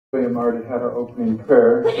William already had our opening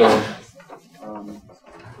prayer, so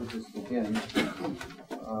we'll just begin.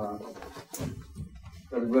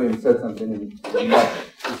 Brother William said something, and I'm not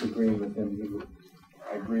disagreeing with him.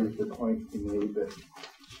 I agree with the point he made, but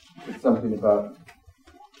it's something about,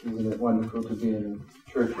 isn't it wonderful to be in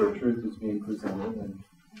a church where truth is being presented? And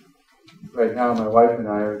right now, my wife and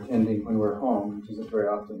I are attending, when we're home, which isn't very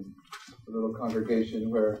often, a little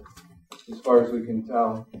congregation where, as far as we can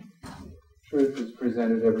tell, truth is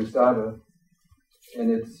presented every Sabbath,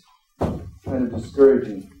 and it's kind of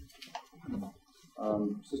discouraging.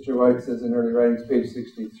 Sister White says in Early Writings, page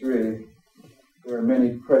 63, there are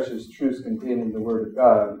many precious truths contained in the Word of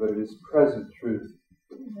God, but it is present truth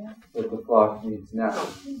that the flock needs now.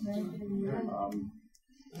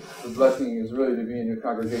 The blessing is really to be in a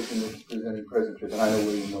congregation that's presenting present truth, and I know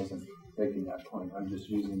William wasn't making that point. I'm just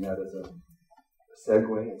using that as a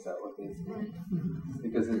segue. Is that what it is?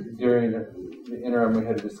 Because during the interim, we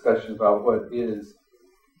had a discussion about what is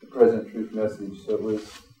the present truth message, so it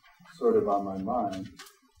was sort of on my mind.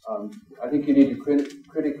 I think you need to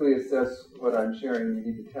critically assess what I'm sharing. You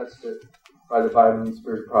need to test it by the Bible and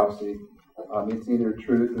Spirit of prophecy. It's either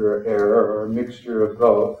truth or error or a mixture of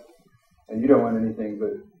both, and you don't want anything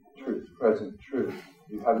but truth, present truth.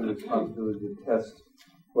 You have the responsibility to test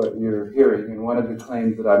what you're hearing, and one of the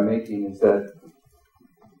claims that I'm making is that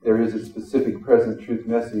there is a specific present truth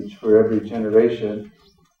message for every generation.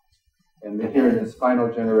 And here in this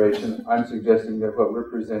final generation, I'm suggesting that what we're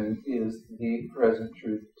presenting is the present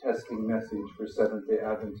truth testing message for Seventh-day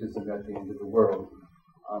Adventism at the end of the world.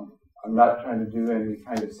 I'm not trying to do any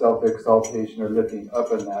kind of self-exaltation or lifting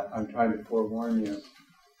up on that. I'm trying to forewarn you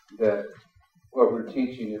that what we're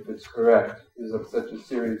teaching, if it's correct, is of such a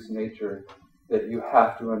serious nature that you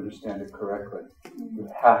have to understand it correctly. You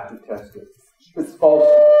have to test it. If it's false,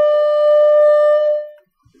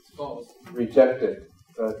 reject it.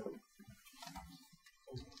 But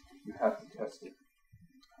you have to test it.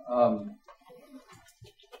 The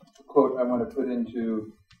quote I want to put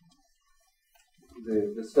into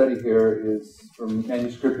the study here is from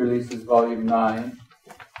Manuscript Releases, Volume 9,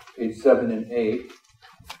 page 7 and 8.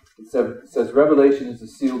 It says, Revelation is a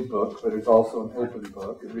sealed book, but it's also an open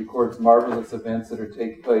book. It records marvelous events that are to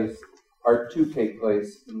take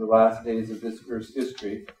place in the last days of this earth's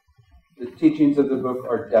history. The teachings of the book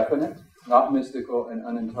are definite, not mystical and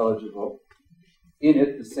unintelligible. In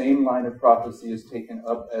it, the same line of prophecy is taken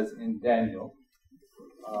up as in Daniel.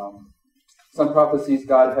 Some prophecies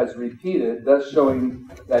God has repeated, thus showing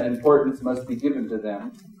that importance must be given to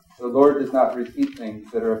them. The Lord does not repeat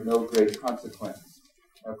things that are of no great consequence.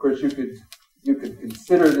 Now, of course, you could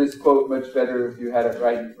consider this quote much better if you had it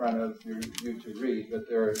right in front of you to read, but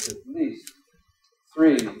there are at least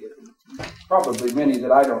three, probably many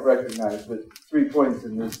that I don't recognize, but 3 points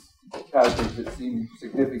in this passage that seem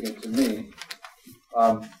significant to me.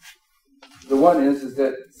 The one is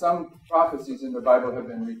that some prophecies in the Bible have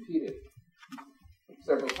been repeated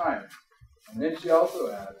several times. And then she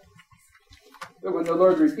also adds that when the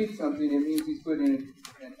Lord repeats something, it means he's putting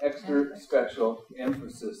an extra special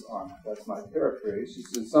emphasis on it. That's my paraphrase. She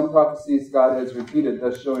says, some prophecies God has repeated,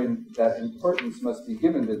 thus showing that importance must be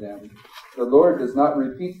given to them. The Lord does not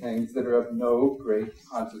repeat things that are of no great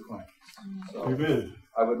consequence. So Amen.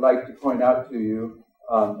 I would like to point out to you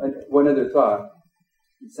one other thought.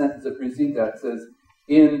 The sentence that precedes that says,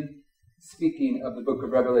 in speaking of the book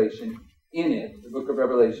of Revelation, in it, the book of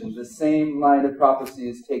Revelation, the same line of prophecy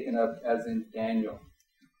is taken up as in Daniel.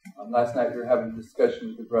 Last night we were having a discussion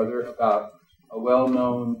with a brother about a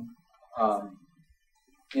well-known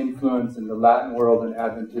influence in the Latin world in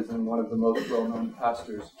Adventism, one of the most well-known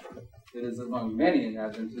pastors. It is among many in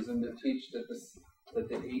Adventism that teach that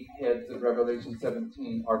the 8 heads of Revelation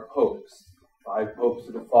 17 are popes. 5 popes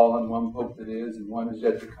that have fallen, 1 pope that is, and 1 is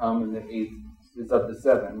yet to come, and the 8th is of the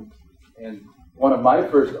 7. And one of my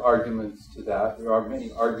first arguments to that, there are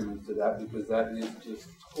many arguments to that, because that is just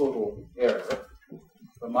total error.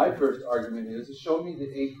 But my first argument is, show me the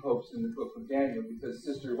 8 popes in the book of Daniel, because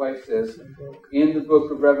Sister White says, in the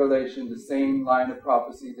book of Revelation, the same line of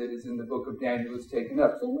prophecy that is in the book of Daniel is taken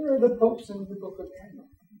up. So where are the popes in the book of Daniel?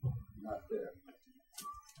 Not there.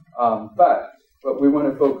 But what we want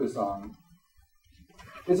to focus on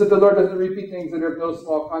is that the Lord doesn't repeat things that are of no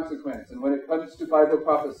small consequence. And when it comes to Bible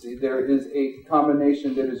prophecy, there is a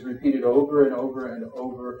combination that is repeated over and over and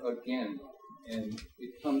over again. And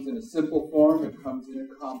it comes in a simple form, it comes in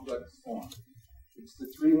a complex form. It's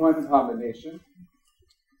the 3-1 combination,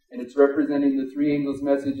 and it's representing the 3 angels'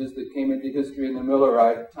 messages that came into history in the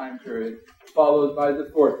Millerite time period, followed by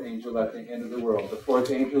the 4th angel at the end of the world. The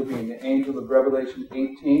 4th angel being the angel of Revelation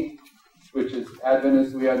 18, which is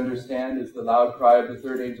Adventists, we understand, is the loud cry of the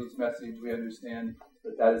third angel's message. We understand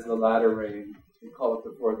that that is the latter rain. We call it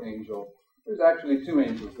the fourth angel. There's actually two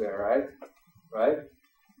angels there, right? Right?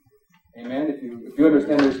 Amen? If you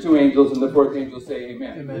understand there's two angels and the fourth angel, say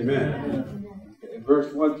amen. Amen. Okay. In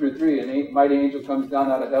verse 1 through 3, a mighty angel comes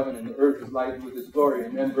down out of heaven and the earth is lightened with his glory.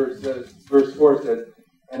 And then verse 4 says,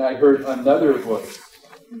 and I heard another voice.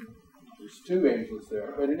 There's two angels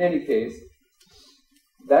there. But in any case,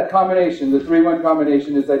 that combination, the 3-1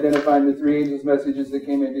 combination, is identifying the three angels' messages that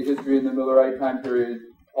came into history in the Millerite time period,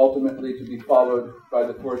 ultimately to be followed by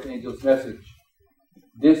the fourth angel's message.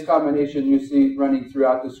 This combination you see running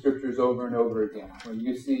throughout the Scriptures over and over again. When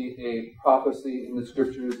you see a prophecy in the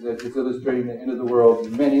Scriptures that is illustrating the end of the world,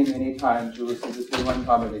 many, many times you will see the 3-1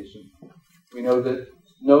 combination. We know that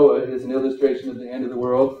Noah is an illustration of the end of the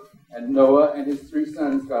world, and Noah and his 3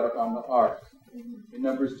 sons got up on the ark. In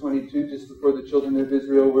Numbers 22, just before the children of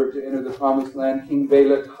Israel were to enter the promised land, King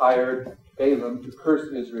Balak hired Balaam to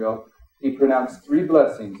curse Israel. He pronounced 3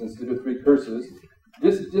 blessings instead of 3 curses.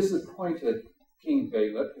 This disappointed King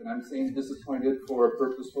Balak, and I'm saying disappointed for a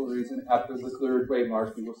purposeful reason. After the third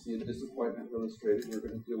waymark, we will see a disappointment illustrated. We're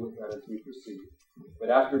going to deal with that as we proceed. But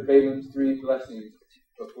after Balaam's 3 blessings,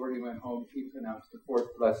 before he went home, he pronounced the 4th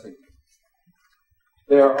blessing.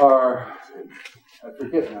 There are, I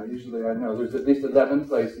forget now, usually I know, there's at least 11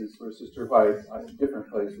 places where Sister White, different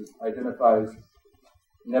places, identifies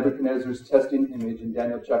Nebuchadnezzar's testing image in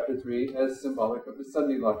Daniel chapter 3 as symbolic of the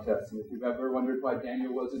Sunday law test. And if you've ever wondered why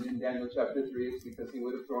Daniel wasn't in Daniel chapter 3, it's because he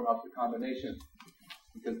would have thrown off the combination.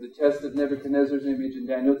 Because the test of Nebuchadnezzar's image in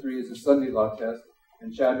Daniel 3 is a Sunday law test,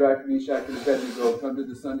 and Shadrach, Meshach, and Abednego come to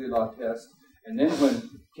the Sunday law test. And then when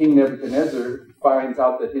King Nebuchadnezzar finds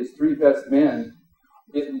out that his 3 best men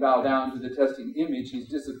didn't bow down to the testing image, he's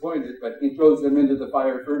disappointed, but he throws them into the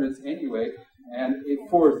fire furnace anyway, and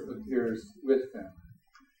a 4th appears with them.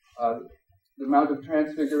 The Mount of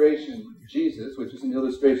Transfiguration, Jesus, which is an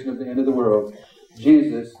illustration of the end of the world,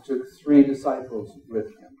 Jesus took 3 disciples with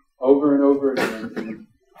him. Over and over again in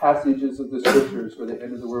passages of the Scriptures where the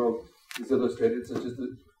end of the world is illustrated, such as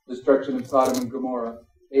the destruction of Sodom and Gomorrah,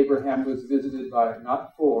 Abraham was visited by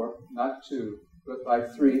not 4, not 2, but by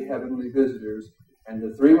 3 heavenly visitors. And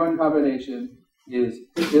the 3-1 combination is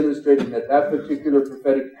illustrating that that particular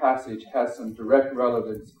prophetic passage has some direct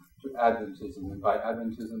relevance to Adventism. And by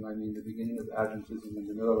Adventism, I mean the beginning of Adventism in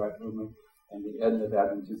the Millerite movement and the end of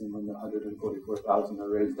Adventism when the 144,000 are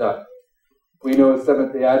raised up. We know as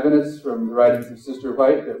Seventh-day Adventists from the writings of Sister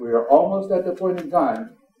White that we are almost at the point in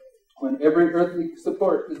time when every earthly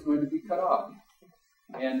support is going to be cut off.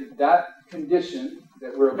 And that condition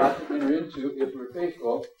that we're about to enter into, if we're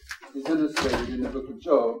faithful, is illustrated in the book of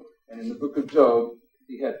Job. And in the book of Job,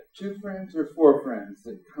 he had 2 friends or 4 friends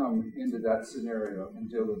that come into that scenario and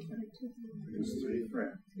deal with him. There's 3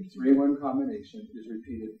 friends. The 3-1 combination is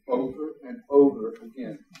repeated over and over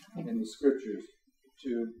again in the Scriptures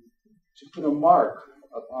to put a mark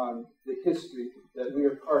upon the history that we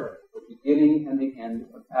are part of, the beginning and the end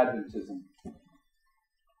of Adventism.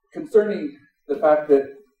 Concerning the fact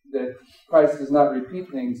that Christ does not repeat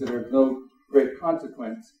things that are of no great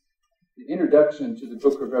consequence, the introduction to the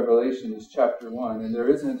book of Revelation is chapter 1, and there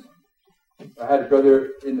isn't. I had a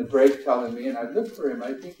brother in the break telling me, and I looked for him.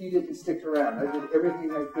 I think he didn't stick around. I did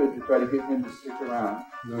everything I could to try to get him to stick around.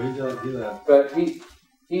 No, he doesn't do that. But he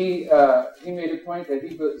made a point that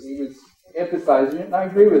he was emphasizing it, and I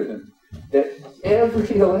agree with him, that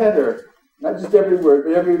every letter, not just every word,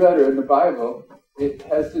 but every letter in the Bible, it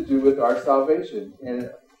has to do with our salvation.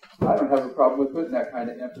 And I don't have a problem with putting that kind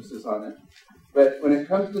of emphasis on it. But when it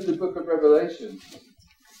comes to the book of Revelation,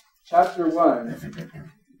 chapter 1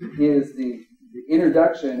 is the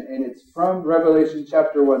introduction, and it's from Revelation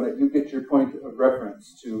chapter 1 that you get your point of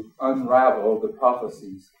reference to unravel the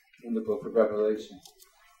prophecies in the book of Revelation.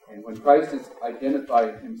 And when Christ is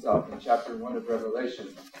identifying himself in chapter 1 of Revelation,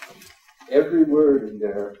 every word in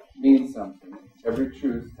there means something. Every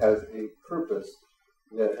truth has a purpose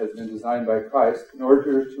that has been designed by Christ in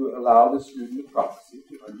order to allow the student of prophecy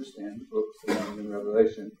to understand the books of in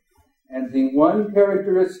Revelation. And the one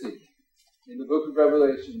characteristic in the book of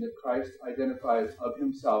Revelation that Christ identifies of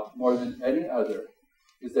himself more than any other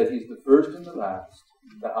is that he's the first and the last,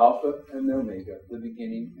 the Alpha and the Omega, the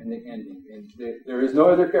beginning and the ending. And there is no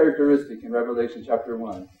other characteristic in Revelation chapter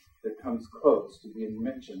 1 that comes close to being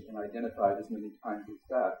mentioned and identified as many times as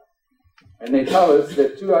that. And they tell us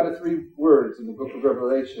that 2 out of 3 words in the book of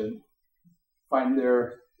Revelation find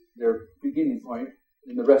their beginning point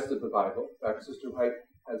in the rest of the Bible. In fact, Sister White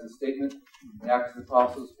has a statement in Acts of the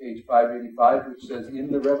Apostles, page 585, which says,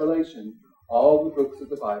 in the Revelation, all the books of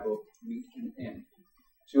the Bible meet and end.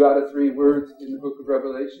 2 out of 3 words in the book of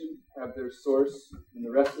Revelation have their source in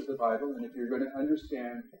the rest of the Bible. And if you're going to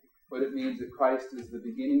understand what it means that Christ is the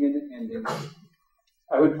beginning and the ending,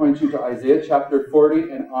 I would point you to Isaiah chapter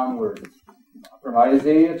 40 and onward. From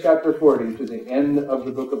Isaiah chapter 40 to the end of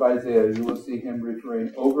the book of Isaiah, you will see him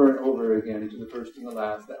referring over and over again to the first and the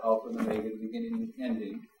last, the Alpha and Omega, the beginning and the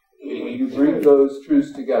ending. And when you bring those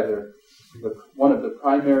truths together, one of the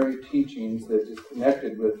primary teachings that is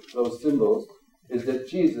connected with those symbols is that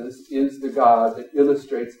Jesus is the God that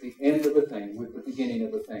illustrates the end of a thing with the beginning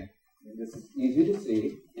of a thing. And this is easy to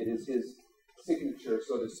see. It is his signature,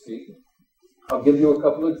 so to speak. I'll give you a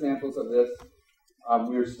couple examples of this.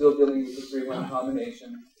 We're still dealing with the 3-1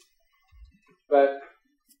 combination. But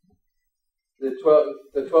the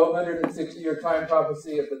 1260-year time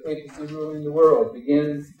prophecy of the papacy ruling the world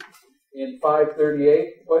begins in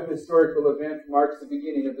 538. What historical event marks the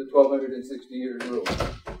beginning of the 1260-year rule?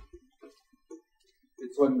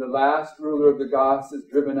 It's when the last ruler of the Goths is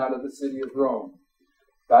driven out of the city of Rome.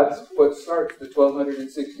 That's what starts the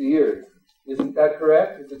 1260 years. Isn't that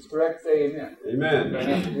correct? If it's correct, say amen. Amen.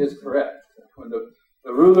 It is correct. When the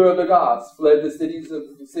ruler of the Goths fled the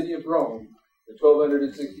city of Rome, the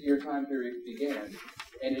 1260-year time period began,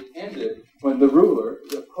 and it ended when the ruler,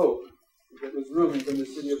 the Pope, that was ruling from the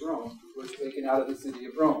city of Rome, was taken out of the city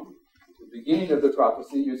of Rome. At the beginning of the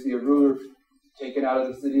prophecy, you see a ruler taken out of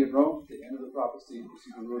the city of Rome. At the end of the prophecy, you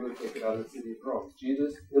see the ruler taken out of the city of Rome.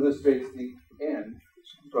 Jesus illustrates the end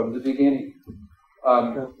from the beginning.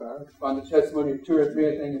 On the testimony of 2 or 3,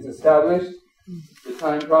 I think, is established. The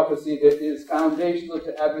time prophecy that is foundational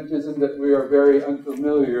to Adventism that we are very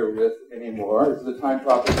unfamiliar with anymore is the time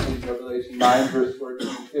prophecy in Revelation 9, verse 14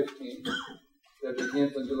 and 15, that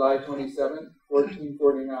begins on July 27,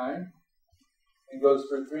 1449, and goes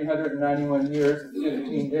for 391 years and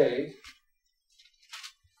 15 days,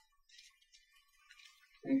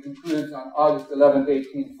 and concludes on August 11,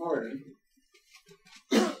 1840.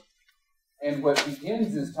 And what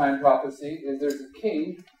begins this time prophecy is there's a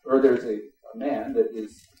king, or there's a man that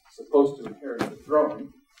is supposed to inherit the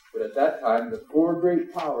throne, but at that time the 4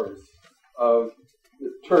 great powers of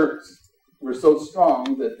the Turks were so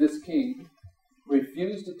strong that this king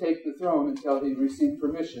refused to take the throne until he received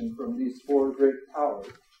permission from these 4 great powers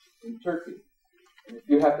in Turkey. And if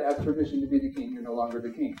you have to have permission to be the king, you're no longer the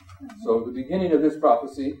king. So the beginning of this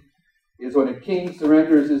prophecy is when a king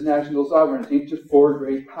surrenders his national sovereignty to 4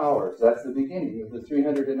 great powers. That's the beginning of the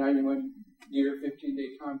 391-year,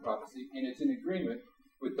 15-day time prophecy, and it's in agreement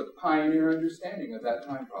with the pioneer understanding of that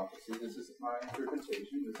time prophecy. This is my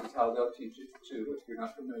interpretation. This is how they'll teach it too, if you're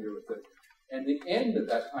not familiar with it. And the end of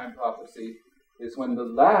that time prophecy is when the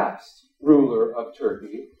last ruler of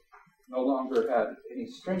Turkey no longer had any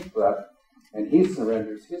strength left, and he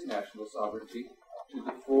surrenders his national sovereignty to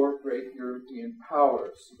the 4 great European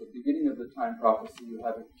powers. At the beginning of the time prophecy, you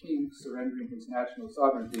have a king surrendering his national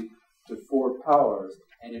sovereignty to 4 powers,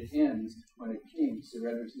 and it ends when a king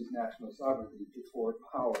surrenders his national sovereignty to 4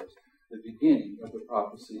 powers. The beginning of the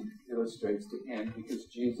prophecy illustrates the end, because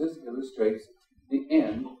Jesus illustrates the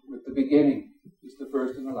end with the beginning. He's the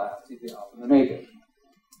first and the last. He's the Alpha and Omega.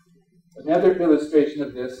 Another illustration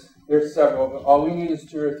of this, there's several, but all we need is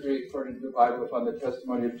 2 or 3 according to the Bible upon the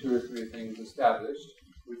testimony of 2 or 3 things established.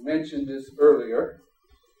 We've mentioned this earlier,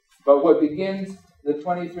 but what begins the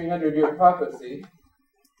 2300-year prophecy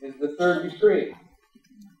is the 3rd decree.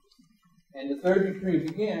 And the 3rd decree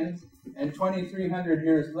begins, and 2300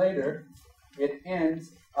 years later, it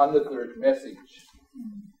ends on the 3rd message.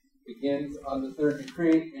 Begins on the 3rd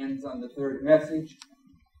decree, ends on the 3rd message.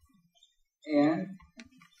 And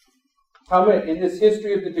how many, in this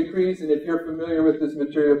history of the decrees, and if you're familiar with this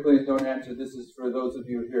material, please don't answer. This is for those of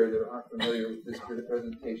you here that aren't familiar with this sort of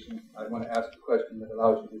presentation. I want to ask a question that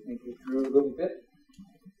allows you to think it through a little bit.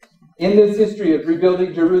 In this history of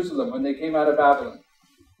rebuilding Jerusalem when they came out of Babylon,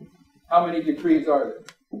 how many decrees are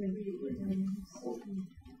there?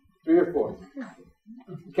 3 or 4?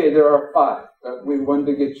 Okay, there are 5. We wanted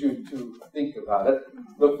to get you to think about it.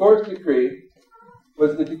 The 4th decree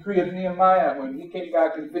was the decree of Nehemiah when he came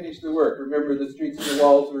back and finished the work. Remember, the streets and the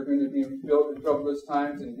walls were going to be built in troublous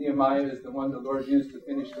times, and Nehemiah is the one the Lord used to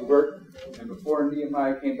finish the work. And before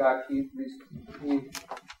Nehemiah came back, he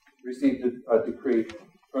received a decree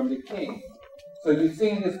from the king. So you see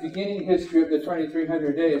in this beginning history of the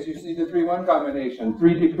 2300 days, you see the 3-1 combination.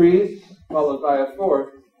 3 decrees followed by a 4th,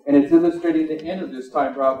 and it's illustrating the end of this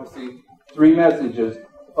time prophecy. 3 messages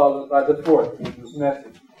followed by the 4th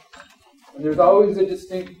message. And there's always a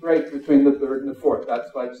distinct break between the 3rd and the 4th. That's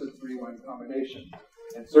why it's a 3-1 combination.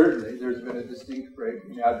 And certainly there's been a distinct break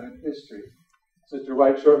in Advent history. Sister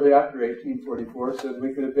White, shortly after 1844, said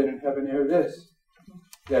we could have been in heaven ere this.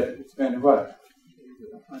 that it's been what?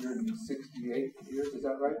 168 years, is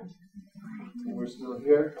that right? And we're still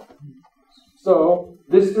here. So,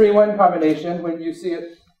 this 3-1 combination, when you see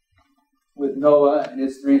it with Noah and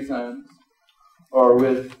his 3 sons, or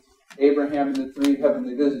with Abraham and the 3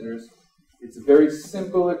 heavenly visitors, it's a very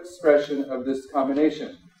simple expression of this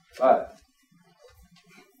combination. But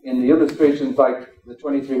in the illustrations like the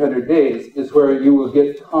 2300 days is where you will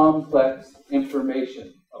get complex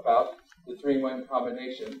information about the 3-1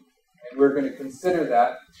 combination. And we're going to consider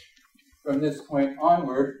that from this point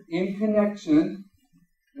onward in connection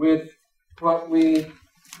with what we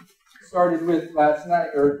started with last night,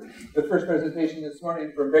 or the first presentation this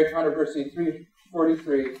morning from Great Controversy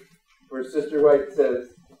 343, where Sister White says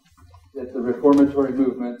that the reformatory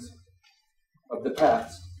movements of the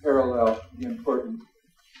past parallel the important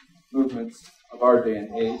movements of our day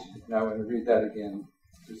and age. And I want to read that again,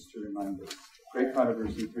 just to remind us. Great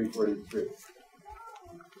Controversy 343.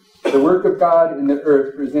 The work of God in the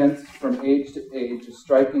earth presents from age to age a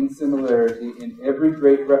striking similarity in every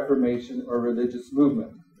great reformation or religious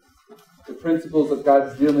movement. The principles of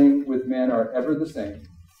God's dealing with men are ever the same.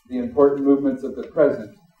 The important movements of the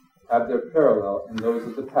present have their parallel in those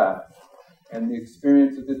of the past, and the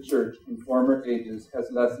experience of the church in former ages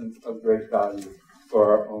has lessons of great value for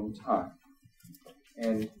our own time.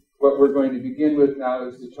 And what we're going to begin with now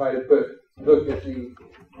is to try to look at the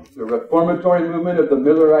reformatory movement of the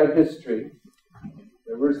Millerite history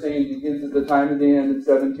that we're saying begins at the time of the end in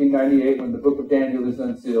 1798 when the book of Daniel is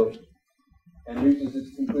unsealed and reaches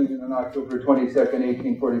its conclusion on October 22nd,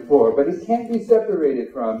 1844. But it can't be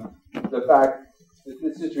separated from the fact that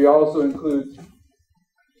this history also includes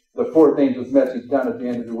the 4th angel's message down at the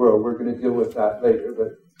end of the world. We're going to deal with that later. But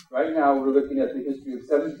right now we're looking at the history of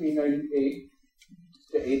 1798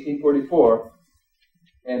 to 1844.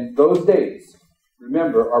 And those dates,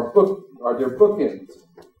 remember, are their bookends.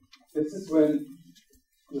 This is when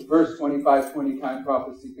the first 25-20 time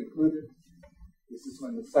prophecy concluded. This is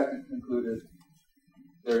when the second concluded.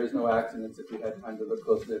 There is no accidents. If you had time to look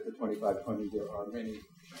closely at the 25-20, there are many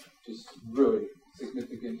just really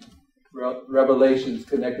significant revelations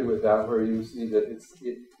connected with that where you see that it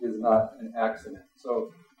is not an accident.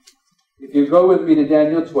 So if you go with me to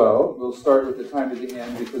Daniel 12, we'll start with the time of the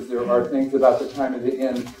end because there are things about the time of the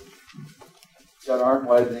end that aren't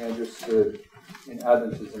widely understood in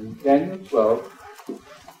Adventism. Daniel 12,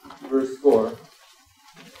 verse 4,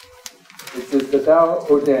 it says, "But thou,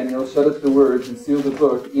 O Daniel, shut up the words and seal the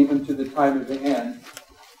book, even to the time of the end.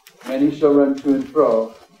 Many shall run to and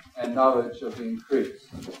fro, and knowledge shall be increased."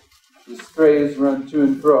 This phrase, run to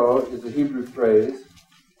and fro, is a Hebrew phrase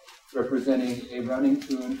representing a running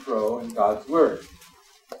to and fro in God's Word.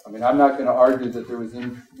 I mean, I'm not going to argue that there was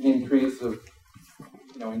an increase of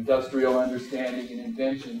industrial understanding and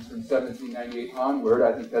inventions from 1798 onward.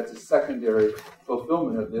 I think that's a secondary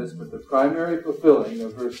fulfillment of this, but the primary fulfillment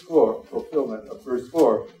of verse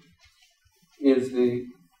 4 is the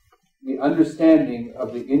understanding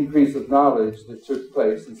of the increase of knowledge that took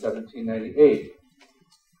place in 1798.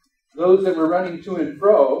 Those that were running to and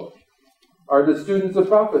fro are the students of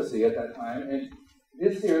prophecy at that time, and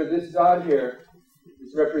this God here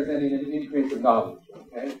is representing an increase of knowledge.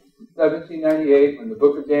 Okay, 1798, when the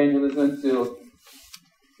book of Daniel is unsealed,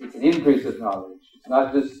 it's an increase of knowledge. It's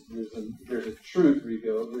not just there's a truth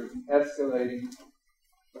revealed. There's an escalating,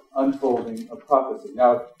 unfolding of prophecy.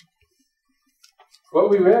 Now, what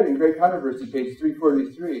we read in Great Controversy, page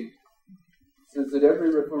 343, says that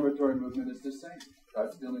every reformatory movement is the same.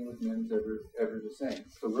 God's dealing with men is ever the same.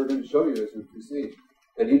 So we're going to show you as we proceed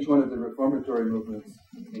that each one of the reformatory movements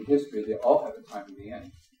in history, they all have a time of the end.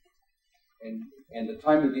 And the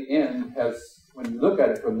time of the end has, when you look at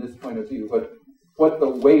it from this point of view, what the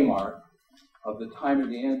waymark of the time of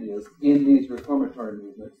the end is in these reformatory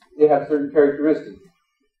movements, they have certain characteristics.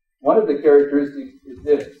 One of the characteristics is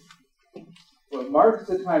this. What marks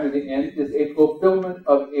the time of the end is a fulfillment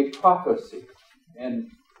of a prophecy. And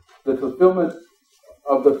the fulfillment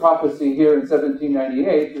of the prophecy here in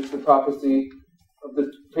 1798 is the prophecy of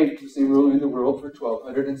the papacy ruling the world for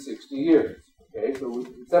 1,260 years. Okay, so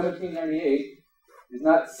 1798 is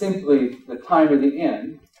not simply the time of the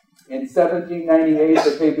end. In 1798,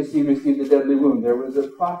 the papacy received a deadly wound. There was a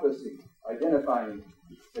prophecy identifying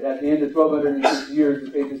that at the end of 1,260 years,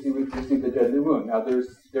 the papacy would receive a deadly wound. Now, there's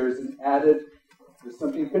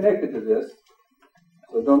something connected to this,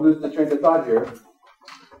 so don't lose the train of thought here.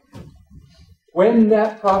 When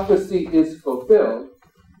that prophecy is fulfilled,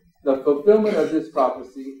 the fulfillment of this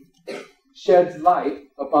prophecy sheds light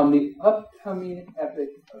upon the upcoming epoch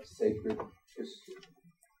of sacred history.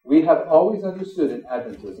 We have always understood in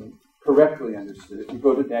Adventism correctly understood. If you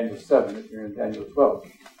go to Daniel 7, if you're in Daniel 12,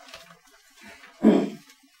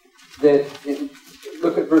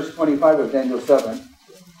 look at verse 25 of Daniel 7.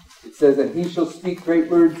 It says, "And he shall speak great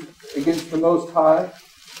words against the Most High,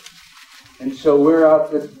 and shall wear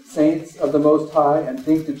out the saints of the Most High, and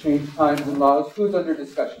think to change times and laws." Who's under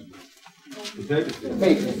discussion? The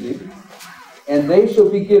papacy. "And they shall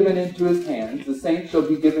be given into his hands, the saints shall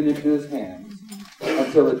be given into his hands,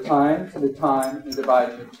 until the time and the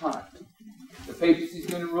dividing of time." The papacy is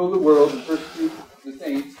going to rule the world and persecute the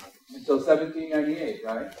saints until 1798,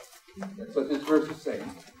 right? That's what this verse is saying.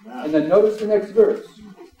 And then notice the next verse.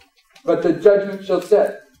 "But the judgment shall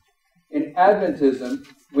set." In Adventism,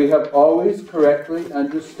 we have always correctly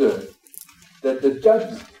understood that the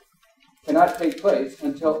judgment cannot take place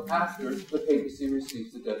until after the papacy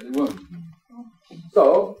receives the deadly wound.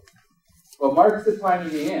 So, what marks the time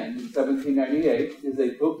of the end in 1798 is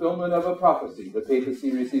a fulfillment of a prophecy. The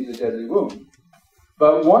papacy receives a deadly wound.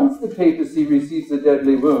 But once the papacy receives the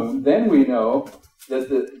deadly wound, then we know that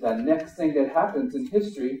the next thing that happens in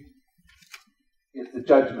history is the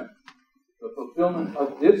judgment. The fulfillment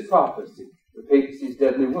of this prophecy, the papacy's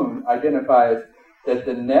deadly wound, identifies that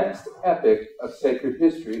the next epoch of sacred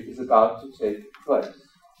history is about to take place.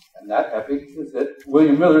 And that epoch is that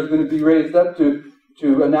William Miller is going to be raised up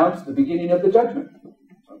to announce the beginning of the judgment.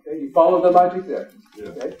 Okay, you follow the logic there. Yeah.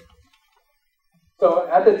 Okay. So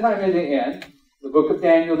at the time of the end, the book of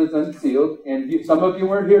Daniel is unsealed, and some of you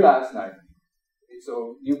weren't here last night.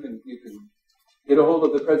 So you can get a hold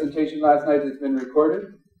of the presentation last night that's been recorded.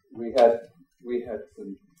 We had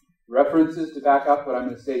some references to back up what I'm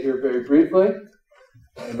going to say here very briefly.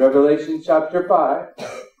 In Revelation chapter 5,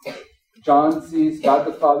 John sees God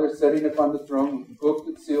the Father sitting upon the throne with a book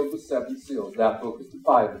that's sealed with 7 seals. That book is the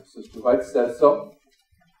Bible. Sister White says so.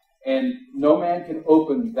 And no man can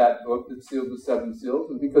open that book that's sealed with 7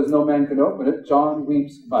 seals. And because no man can open it, John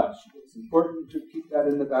weeps much. It's important to keep that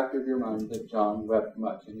in the back of your mind, that John wept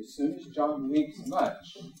much. And as soon as John weeps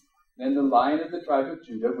much, then the Lion of the tribe of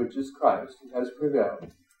Judah, which is Christ, who has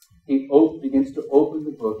prevailed, he begins to open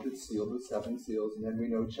the book that's sealed with 7 seals. And then we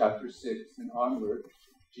know chapter 6 and onward,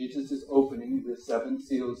 Jesus is opening the 7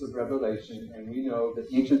 seals of Revelation. And we know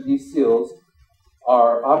that each of these seals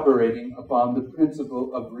are operating upon the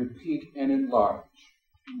principle of repeat and enlarge.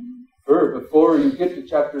 Before you get to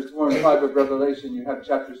chapters 4 and 5 of Revelation, you have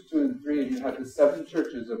chapters 2 and 3, and you have the 7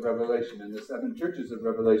 churches of Revelation. And the 7 churches of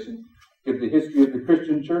Revelation give the history of the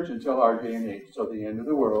Christian church until our day and age, till the end of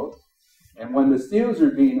the world. And when the seals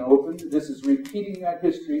are being opened, this is repeating that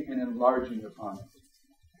history and enlarging upon it.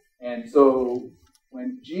 And so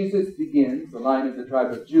when Jesus begins, the Lion of the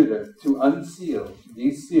tribe of Judah, to unseal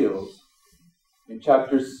these seals, in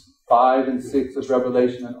chapters 5 and 6 of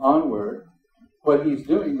Revelation and onward, what he's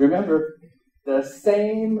doing, remember, the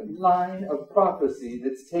same line of prophecy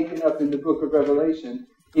that's taken up in the book of Revelation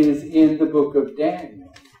is in the book of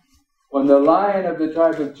Daniel. When the Lion of the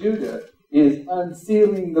tribe of Judah is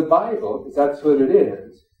unsealing the Bible, because that's what it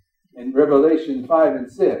is, in Revelation 5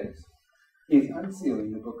 and 6, he's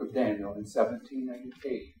unsealing the book of Daniel in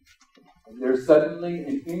 1798. And there's suddenly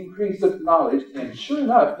an increase of knowledge, and sure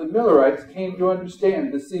enough, the Millerites came to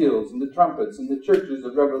understand the seals and the trumpets and the churches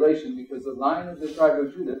of Revelation because the Lion of the tribe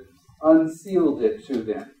of Judah unsealed it to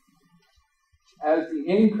them. As the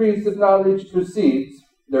increase of knowledge proceeds,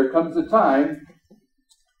 there comes a time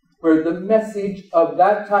where the message of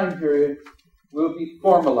that time period will be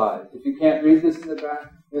formalized. If you can't read this in the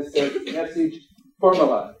back, this says message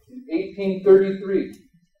formalized. In 1833,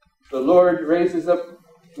 the Lord raises up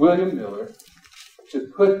William Miller to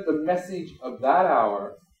put the message of that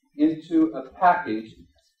hour into a package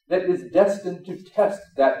that is destined to test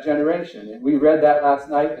that generation. And we read that last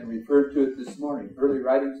night and referred to it this morning. Early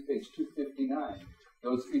Writings, page 259.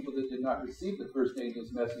 Those people that did not receive the first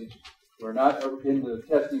angel's message were not in the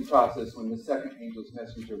testing process when the second angel's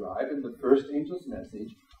message arrived. And the first angel's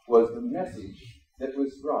message was the message that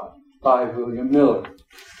was brought by William Miller.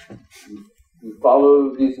 You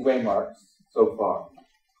follow these waymarks so far.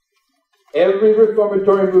 Every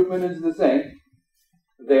reformatory movement is the same.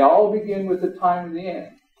 They all begin with the time of the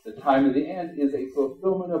end. The time of the end is a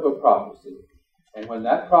fulfillment of a prophecy. And when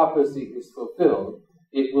that prophecy is fulfilled,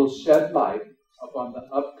 it will shed light upon the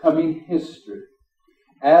upcoming history.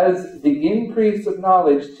 As the increase of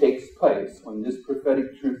knowledge takes place, when this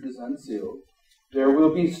prophetic truth is unsealed, there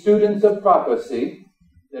will be students of prophecy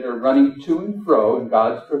that are running to and fro in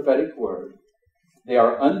God's prophetic word. They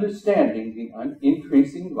are understanding the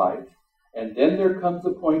increasing light. And then there comes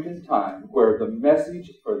a point in time where the message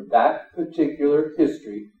for that particular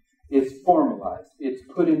history is formalized. It's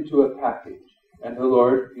put into a package. And the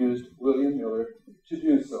Lord used William Miller to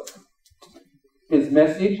do so. His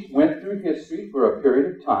message went through history for a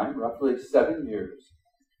period of time, roughly 7 years.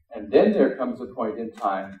 And then there comes a point in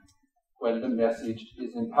time when the message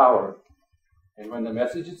is empowered. And when the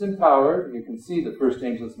message is empowered, you can see the first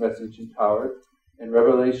angel's message empowered in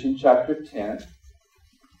Revelation chapter 10.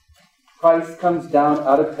 Christ comes down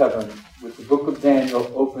out of heaven with the book of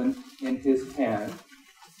Daniel open in his hand.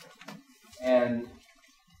 And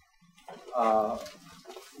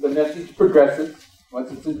the message progresses once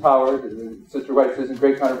it's empowered. Sister White says in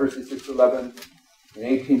Great Controversy 611, in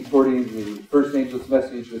 1840, the first angel's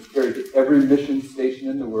message was carried to every mission station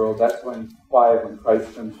in the world. That's why when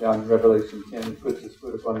Christ comes down in Revelation 10 and puts his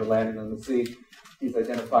foot upon the land and on the sea, he's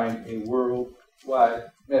identifying a worldwide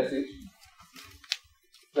message.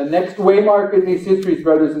 The next waymark in these histories,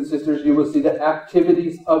 brothers and sisters, you will see the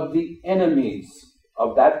activities of the enemies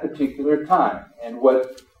of that particular time. And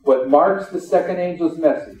what marks the second angel's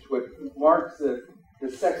message, what marks the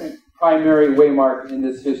second primary waymark in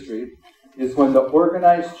this history, is when the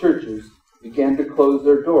organized churches began to close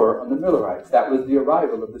their door on the Millerites. That was the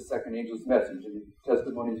arrival of the second angel's message. In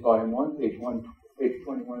Testimonies, Volume 1, page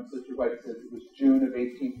 21, Sister White says it was June of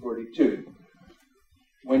 1842.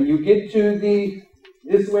 When you get to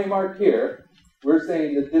this waymark here, we're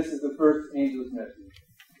saying that this is the first angel's message.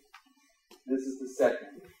 This is the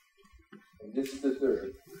second. And this is the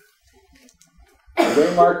third. The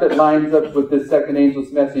waymark that lines up with the second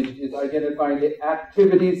angel's message is identifying the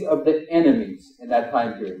activities of the enemies in that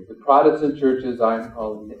time period. The Protestant churches I'm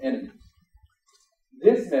calling the enemies.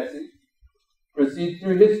 This message proceeds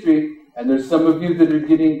through history, and there's some of you that are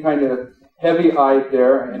getting kind of heavy-eyed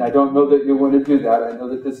there, and I don't know that you want to do that. I know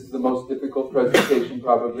that this is the most difficult presentation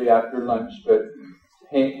probably after lunch, but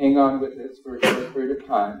hang on with this for a short period of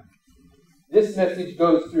time. This message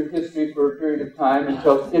goes through history for a period of time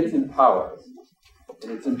until it's empowered.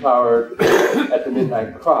 And it's empowered at the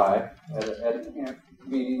Midnight Cry at a camp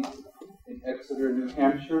meeting in Exeter, New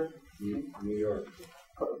Hampshire. New York.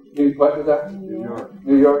 What was that? New York.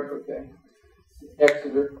 New York, okay.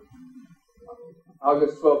 Exeter.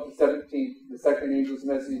 August 12th to 17th, the second angel's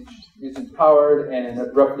message is empowered, and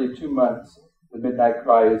in roughly 2 months, the Midnight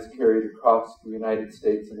Cry is carried across the United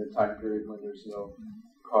States in a time period when there's no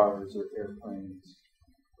cars or airplanes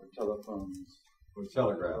or telephones. Or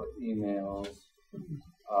telegraph. Or emails.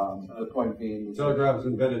 The point being... The telegraph was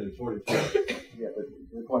invented in 44. Yeah, but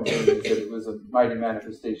the point being is that it was a mighty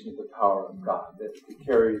manifestation of the power of God, that to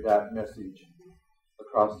carry that message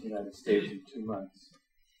across the United States in 2 months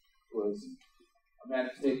was a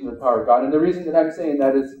manifestation of the power of God. And the reason that I'm saying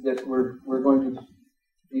that is that we're going to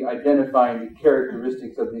be identifying the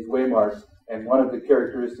characteristics of these waymarks, and one of the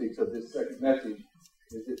characteristics of this second message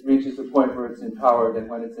is it reaches a point where it's empowered, and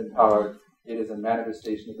when it's empowered, it is a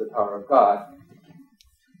manifestation of the power of God.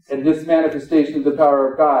 And this manifestation of the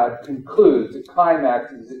power of God concludes, it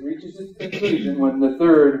climaxes, it reaches its conclusion when the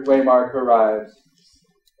third waymark arrives.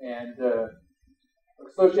 And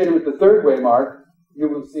associated with the third waymark, you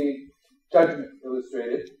will see judgment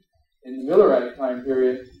illustrated. In the Millerite time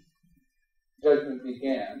period, judgment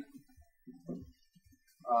began.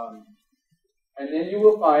 And then you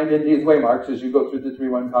will find in these waymarks, as you go through the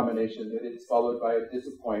 3-1 combination, that it's followed by a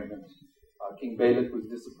disappointment. King Balak was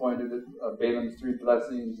disappointed at Balaam's 3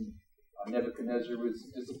 blessings. Nebuchadnezzar was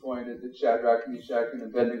disappointed that Shadrach, Meshach, and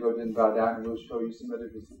Abednego didn't bow down, and we'll show you some other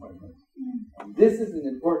disappointments. And this is an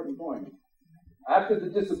important point. After the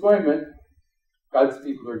disappointment, God's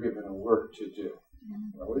people are given a work to do.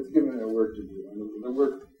 What is given a work to do? And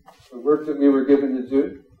the work that we were given to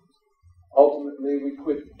do, ultimately we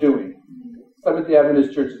quit doing. Seventh-day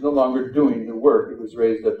Adventist Church is no longer doing the work it was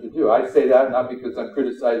raised up to do. I say that not because I'm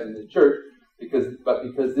criticizing the church, but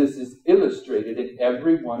because this is illustrated in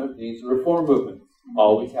every one of these reform movements.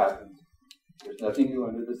 Always happens. There's nothing new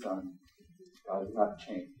under the sun. God has not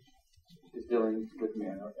changed. His dealings with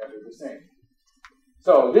men are ever the same.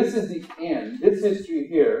 So this is the end. This history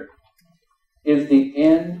here is the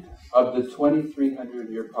end of the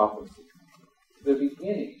 2300-year prophecy. The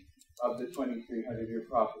beginning of the 2300-year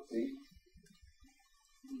prophecy.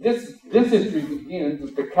 This history begins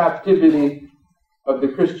with the captivity of the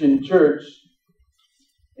Christian church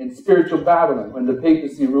in spiritual Babylon, when the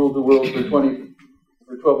papacy ruled the world for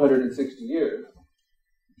 1,260 years.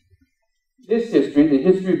 This history, the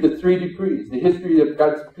history of the 3 decrees, the history of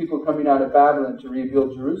God's people coming out of Babylon to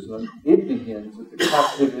rebuild Jerusalem, it begins with the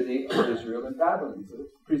captivity of Israel in Babylon. So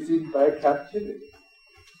it's preceded by a captivity.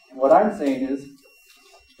 And what I'm saying is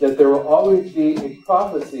that there will always be a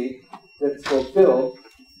prophecy that's fulfilled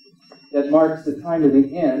that marks the time of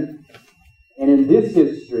the end. And in this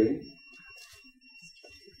history,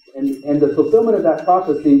 and the fulfillment of that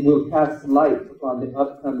prophecy will cast light upon the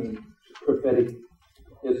upcoming prophetic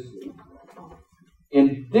history.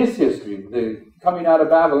 In this history, the coming out of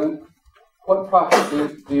Babylon, what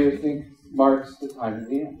prophecy do you think marks the time of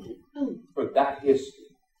the end for that history?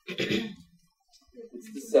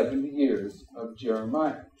 It's the 70 years of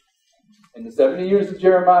Jeremiah. And the 70 years of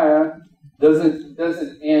Jeremiah doesn't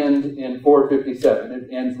end in 457. It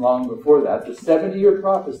ends long before that. The 70-year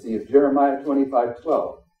prophecy of Jeremiah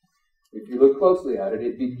 25:12. If you look closely at it,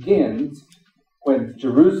 it begins when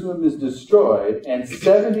Jerusalem is destroyed, and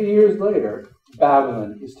 70 years later,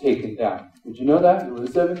 Babylon is taken down. Did you know that? There were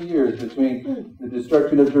 70 years between the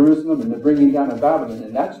destruction of Jerusalem and the bringing down of Babylon,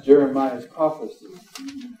 and that's Jeremiah's prophecy.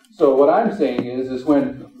 So what I'm saying is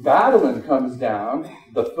when Babylon comes down,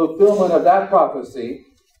 the fulfillment of that prophecy,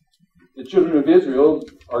 the children of Israel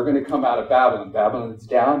are going to come out of Babylon. Babylon's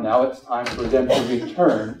down. Now it's time for them to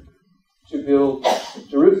return to build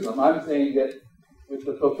Jerusalem. I'm saying that with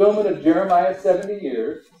the fulfillment of Jeremiah's 70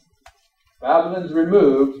 years, Babylon's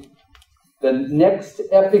removed. The next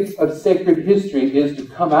epic of sacred history is to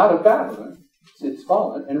come out of Babylon, it's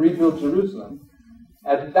fallen, and rebuild Jerusalem.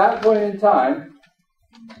 At that point in time,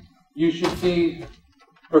 you should see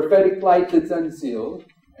prophetic light that's unsealed,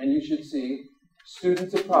 and you should see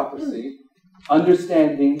students of prophecy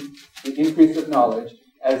understanding the increase of knowledge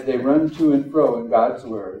as they run to and fro in God's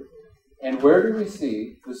Word. And where do we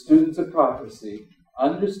see the students of prophecy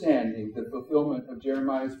understanding the fulfillment of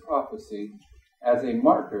Jeremiah's prophecy as a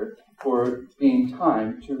marker for being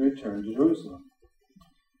time to return to Jerusalem?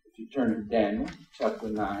 If you turn to Daniel chapter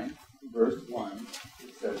 9, verse 1,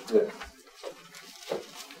 it says this.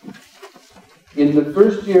 In the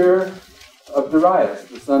first year of Darius,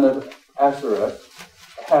 the son of Ahasuerus,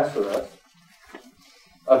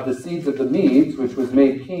 of the seeds of the Medes, which was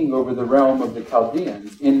made king over the realm of the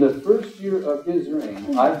Chaldeans, in the first year of his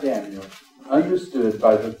reign, I, Daniel, understood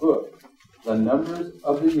by the book the number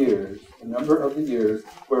of the years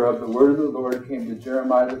whereof the word of the Lord came to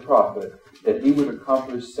Jeremiah the prophet, that he would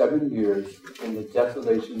accomplish 7 years in the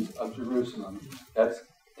desolations of Jerusalem. That's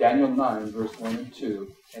Daniel 9, verse 1 and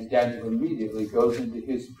 2. And Daniel immediately goes into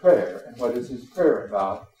his prayer. And what is his prayer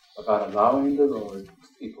about? About allowing the Lord's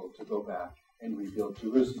people to go back and rebuild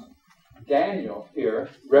Jerusalem. Daniel here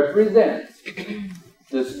represents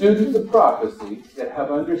the students of prophecy that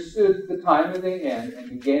have understood the time of the end and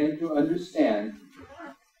began to understand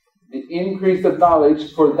the increase of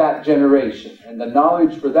knowledge for that generation. And the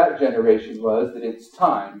knowledge for that generation was that it's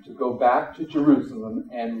time to go back to Jerusalem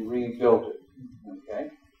and rebuild it. Okay?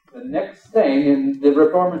 The next thing in the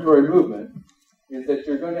reformatory movement is that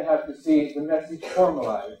you're going to have to see the message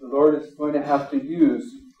formalized. The Lord is going to have to use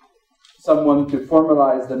someone to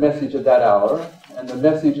formalize the message of that hour. And the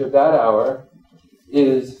message of that hour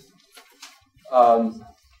is the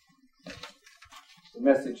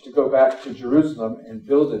message to go back to Jerusalem and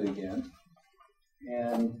build it again.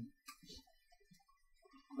 And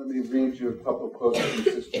let me read you a couple quotes from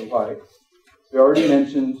Sister White. We already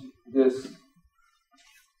mentioned this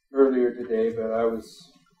earlier today, but I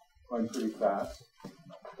was going pretty fast.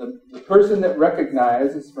 The person that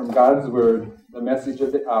recognizes from God's Word the message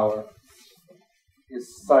of the hour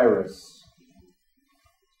is Cyrus.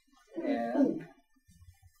 And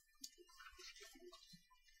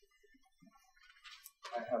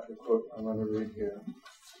I have the quote I want to read here.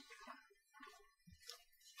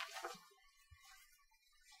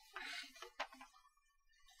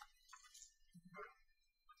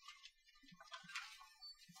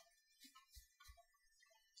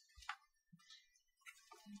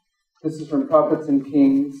 This is from Prophets and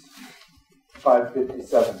Kings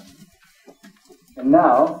 5:57. And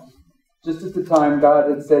now, just at the time God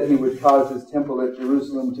had said he would cause his temple at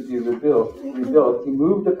Jerusalem to be rebuilt, he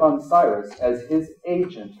moved upon Cyrus as his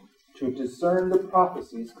agent to discern the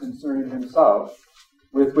prophecies concerning himself,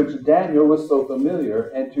 with which Daniel was so familiar,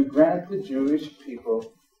 and to grant the Jewish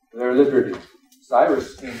people their liberty.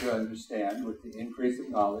 Cyrus came to understand, with the increase of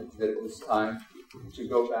knowledge, that it was time to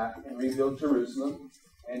go back and rebuild Jerusalem.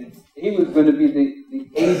 And he was going to be the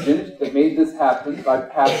agent that made this happen by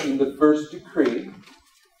passing the first decree.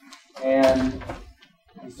 And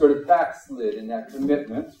he sort of backslid in that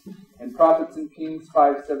commitment. And Prophets and Kings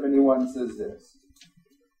 5:71 says this.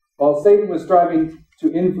 While Satan was striving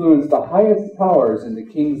to influence the highest powers in the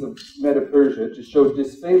kings of Medo-Persia to show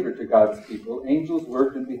disfavor to God's people, angels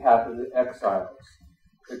worked in behalf of the exiles.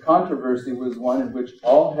 The controversy was one in which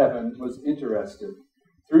all heaven was interested.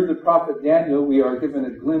 Through the prophet Daniel, we are given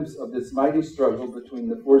a glimpse of this mighty struggle between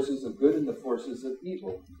the forces of good and the forces of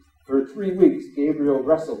evil. For 3 weeks, Gabriel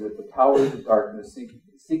wrestled with the powers of darkness,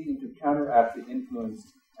 seeking to counteract the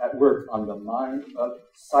influence at work on the mind of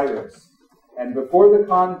Cyrus. And before the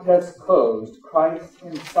contest closed, Christ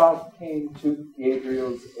himself came to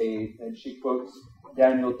Gabriel's aid. And she quotes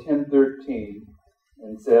Daniel 10:13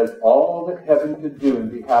 and says, all that heaven could do in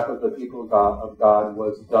behalf of the people of God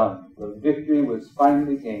was done. The victory was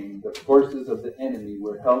finally gained. The forces of the enemy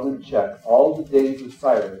were held in check all the days of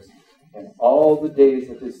Cyrus and all the days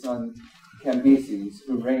of his son Cambyses,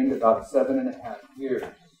 who reigned about 7.5 years.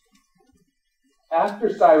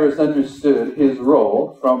 After Cyrus understood his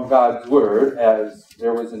role from God's word, as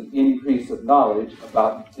there was an increase of knowledge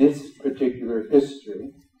about this particular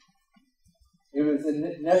history, it was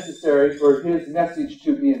necessary for his message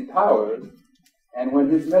to be empowered. And when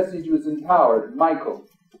his message was empowered, Michael,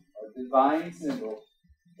 a divine symbol,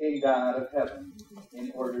 came down out of heaven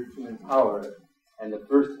in order to empower it. And the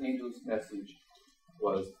first angel's message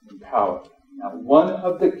was empowered. Now, one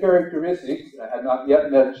of the characteristics I have not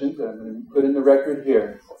yet mentioned, that I'm going to put in the record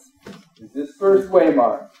here, is this first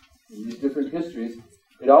waymark in these different histories.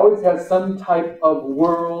 It always has some type of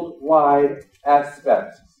worldwide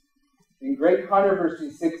aspect. In Great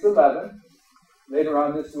Controversy 6:11, later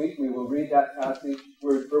on this week, we will read that passage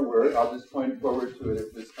word for word. I'll just point forward to it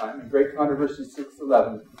at this time. In Great Controversy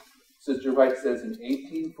 6:11, Sister White says, in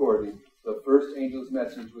 1840, the first angel's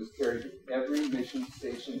message was carried to every mission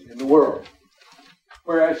station in the world.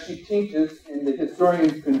 Whereas she teaches, and the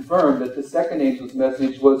historians confirm, that the second angel's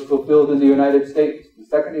message was fulfilled in the United States. The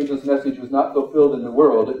second angel's message was not fulfilled in the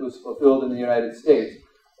world, it was fulfilled in the United States.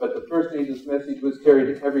 But the first angel's message was carried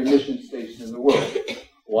to every mission station in the world.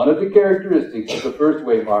 One of the characteristics of the first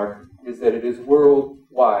waymark is that it is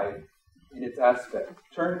worldwide in its aspect.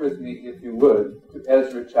 Turn with me, if you would, to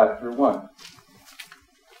Ezra chapter 1.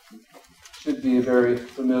 Should be a very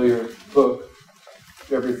familiar book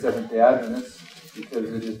to every Seventh-day Adventist,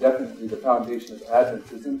 because it is definitely the foundation of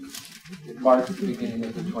Adventism. It marks the beginning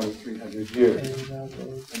of the 2300 years.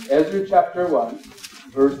 In Ezra chapter 1,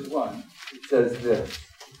 verse 1, it says this.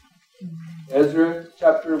 Ezra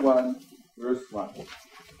chapter 1, verse 1.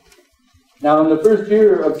 Now in the first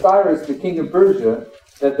year of Cyrus, the king of Persia,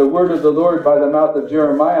 that the word of the Lord by the mouth of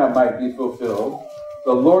Jeremiah might be fulfilled,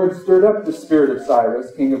 the Lord stirred up the spirit of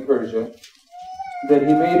Cyrus, king of Persia, that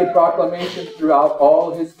he made a proclamation throughout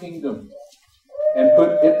all his kingdom, and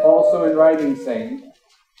put it also in writing, saying,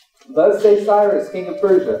 Thus says Cyrus, king of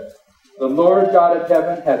Persia, the Lord God of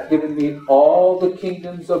heaven hath given me all the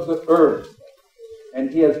kingdoms of the earth,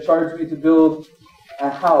 and he has charged me to build a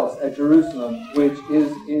house at Jerusalem, which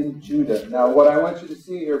is in Judah. Now, what I want you to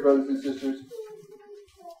see here, brothers and sisters,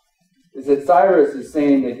 is that Cyrus is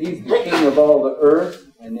saying that he's the king of all the earth,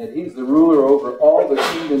 and that he's the ruler over all the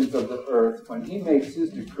kingdoms of the earth. When he makes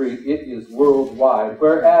his decree, it is worldwide.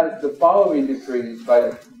 Whereas the following decrees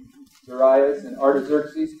by Darius and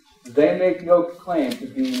Artaxerxes, they make no claim to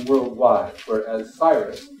being worldwide. Whereas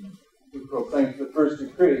Cyrus, who proclaims the first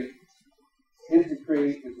decree, his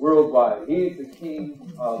decree is worldwide. He is the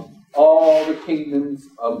king of all the kingdoms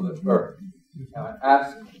of the earth. Now, I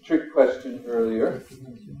asked a trick question earlier,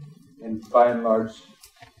 and by and large,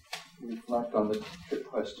 reflect on the trick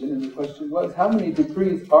question. And the question was, how many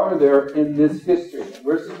decrees are there in this history? And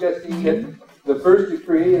we're suggesting that the first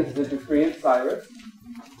decree is the decree of Cyrus.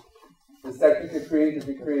 The second decree, the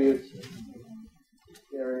decree of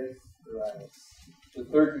Darius. The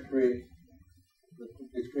third decree, the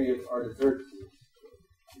decree of Artaxerxes.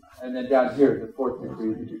 And then down here, the fourth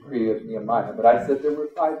decree, the decree of Nehemiah. But I said there were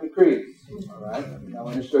 5 decrees. All right? And I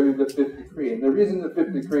want to show you the 5th decree. And the reason the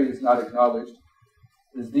 5th decree is not acknowledged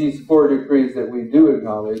is these 4 decrees that we do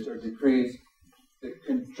acknowledge are decrees that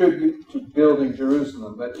contribute to building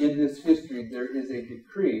Jerusalem. But in this history, there is a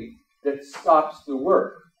decree that stops the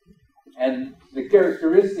work. And the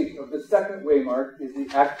characteristic of the second waymark is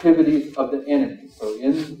the activities of the enemy. So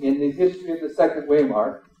in the history of the second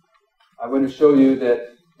waymark, I want to show you that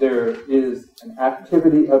there is an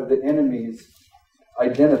activity of the enemies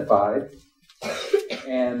identified.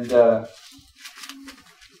 And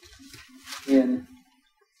in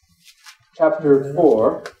chapter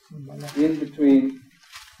 4, in between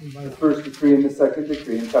the first decree and the second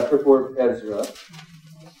decree, in chapter 4 of Ezra,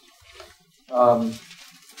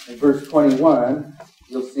 in verse 21,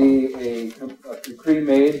 you'll see a decree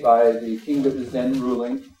made by the king that was then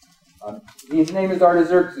ruling. His name is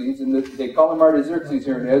Artaxerxes, and they call him Artaxerxes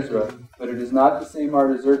here in Ezra, but it is not the same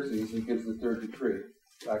Artaxerxes who gives the third decree.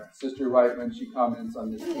 In fact, Sister White, when she comments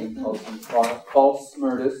on this king, calls him false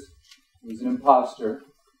Smyrtus. He was an impostor,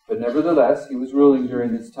 but nevertheless, he was ruling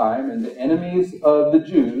during this time, and the enemies of the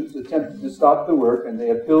Jews attempted to stop the work, and they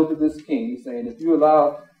appealed to this king, saying, if you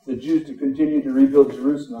allow the Jews to continue to rebuild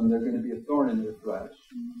Jerusalem, they're going to be a thorn in their flesh,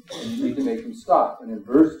 and you need to make them stop. And in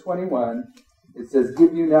verse 21, it says,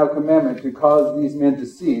 "Give you now commandment to cause these men to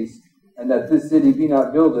cease, and that this city be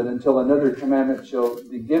not builded until another commandment shall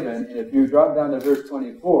be given." And if you drop down to verse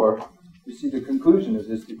 24, you see the conclusion of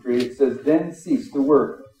this decree. It says, "Then cease the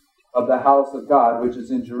work of the house of God, which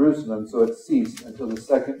is in Jerusalem." So it ceased until the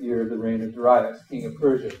 2nd year of the reign of Darius, king of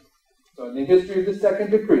Persia. So in the history of the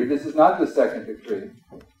second decree, this is not the second decree.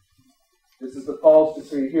 This is the false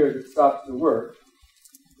decree here that stops the work.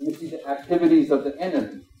 You see the activities of the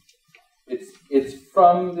enemy. It's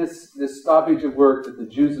from this stoppage of work that the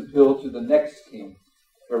Jews appeal to the next king,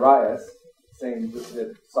 Darius, saying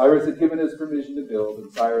that Cyrus had given us permission to build,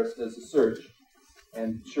 and Cyrus does a search.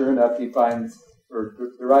 And sure enough,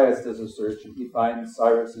 Darius does a search, and he finds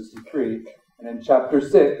Cyrus's decree. And in chapter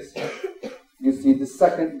 6, you see the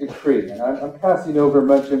second decree. And I'm passing over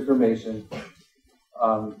much information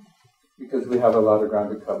because we have a lot of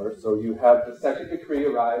ground to cover. So you have the second decree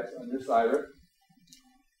arrives under Cyrus.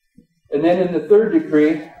 And then in the third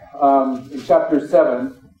decree, in chapter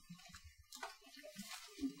 7,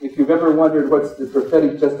 if you've ever wondered what's the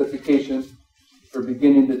prophetic justification for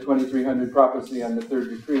beginning the 2300 prophecy on the third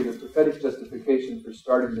decree, the prophetic justification for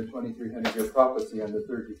starting the 2300-year prophecy on the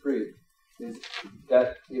third decree is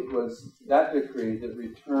that it was that decree that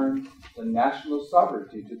returned the national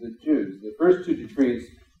sovereignty to the Jews. The first two decrees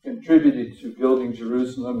contributed to building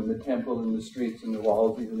Jerusalem and the temple and the streets and the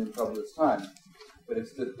walls even in troublous times. But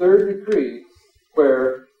it's the third decree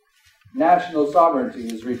where national sovereignty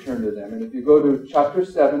is returned to them. And if you go to chapter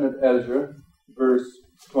 7 of Ezra, verse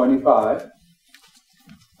 25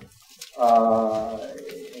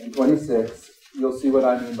 and 26, you'll see what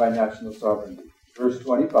I mean by national sovereignty. Verse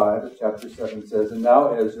 25 of chapter 7 says, "And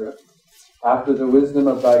now, Ezra, after the wisdom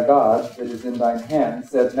of thy God that is in thine hand,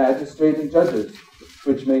 set magistrates and judges,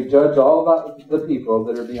 which may judge all the people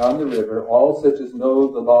that are beyond the river, all such as know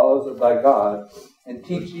the laws of thy God, and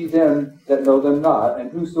teach ye them that know them not,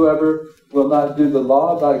 and whosoever will not do the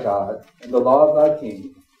law of thy God and the law of thy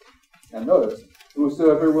king." Now notice,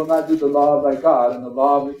 whosoever will not do the law of thy God and the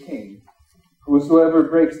law of the king, whosoever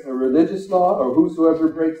breaks a religious law or whosoever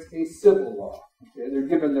breaks a civil law. Okay, they're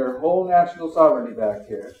given their whole national sovereignty back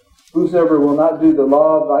here. "Whosoever will not do the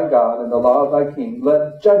law of thy God and the law of thy king,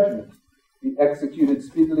 let judgment be executed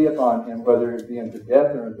speedily upon him, whether it be unto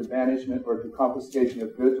death or unto banishment or to confiscation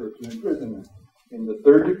of goods or to imprisonment." In the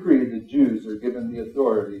third decree, the Jews are given the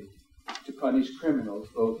authority to punish criminals,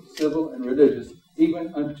 both civil and religious,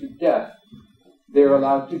 even unto death. They're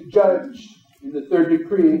allowed to judge. In the third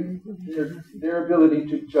decree, their ability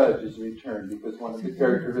to judge is returned, because one of the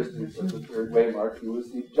characteristics of the third waymark, you will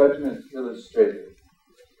see judgment illustrated.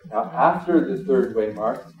 Now, after the third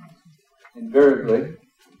waymark, invariably,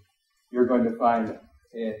 you're going to find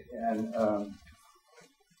a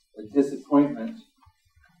disappointment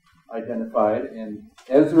identified, and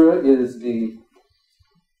Ezra is the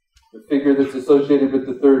figure that's associated with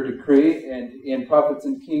the third decree. And in Prophets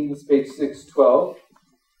and Kings, page 612,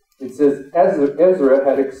 it says, Ezra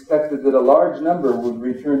had expected that a large number would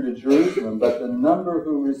return to Jerusalem, but the number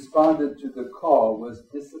who responded to the call was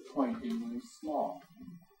disappointingly small.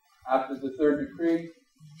 After the third decree,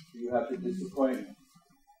 you have the disappointment.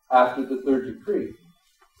 After the third decree,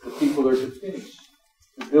 the people are to finish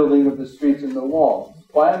the building of the streets and the walls.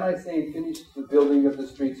 Why am I saying finish the building of the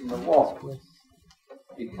streets and the walls?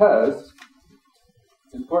 Because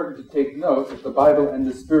it's important to take note that the Bible and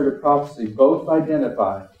the Spirit of prophecy both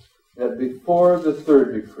identify that before the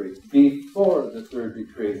third decree,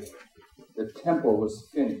 the temple was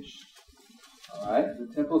finished. All right? The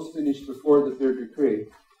temple's finished before the third decree.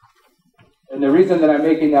 And the reason that I'm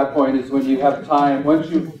making that point is when you have time, once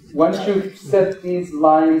you've set these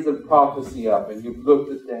lines of prophecy up and you've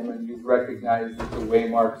looked at them and you've recognized that the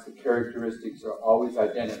waymarks, the characteristics are always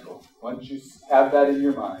identical. Once you have that in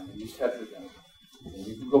your mind and you've tested them, and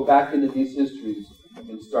you can go back into these histories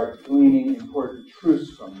and start gleaning important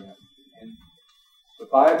truths from them. And the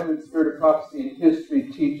Bible and Spirit of prophecy and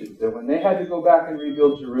history teaches that when they had to go back and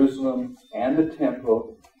rebuild Jerusalem and the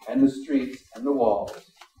temple and the streets and the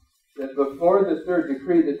walls, that before the third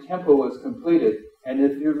decree, the temple was completed. And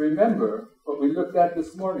if you remember what we looked at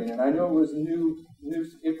this morning, and I know it was new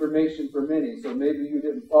information for many, so maybe you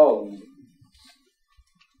didn't follow me.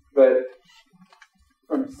 But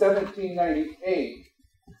from 1798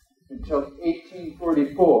 until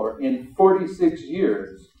 1844, in 46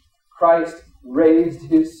 years, Christ raised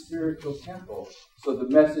his spiritual temple so the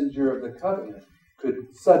messenger of the covenant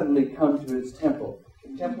could suddenly come to his temple.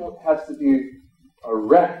 The temple has to be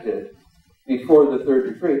erected before the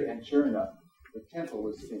third decree, and sure enough, the temple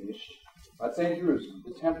was finished. I'm not saying Jerusalem,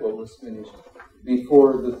 the temple was finished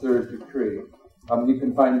before the third decree. You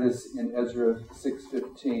can find this in Ezra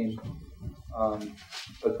 6:15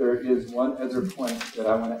 But there is one other point that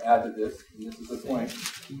I want to add to this, and this is a point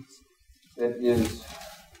that is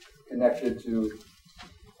connected to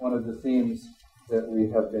one of the themes that we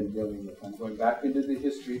have been dealing with. I'm going back into the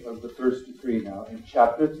history of the first decree now, in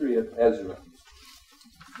chapter 3 of Ezra.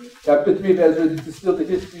 Chapter 3 of Ezra, this is still the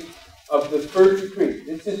history of the first decree.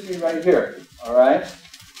 This history right here, all right?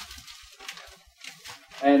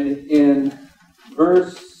 And in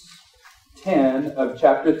verse 10 of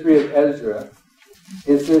chapter 3 of Ezra,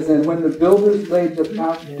 it says, "And when the builders laid the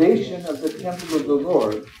foundation of the temple of the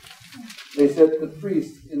Lord, they set the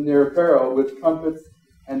priests in their apparel with trumpets,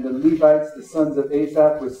 and the Levites, the sons of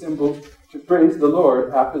Asaph, with cymbals, to praise the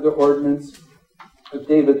Lord after the ordinance of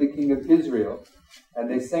David, the king of Israel. And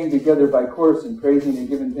they sang together by chorus in praising and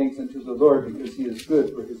giving thanks unto the Lord, because he is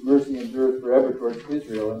good, for his mercy endureth forever towards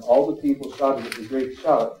Israel. And all the people shouted with a great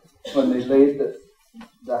shout when they laid the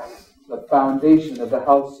foundation of the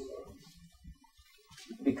house,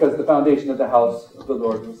 because the foundation of the house of the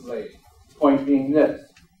Lord was laid." Point being this: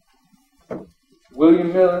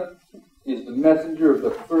 William Miller is the messenger of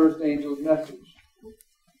the first angel's message.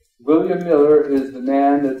 William Miller is the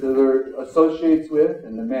man that the Lord associates with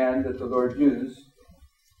and the man that the Lord used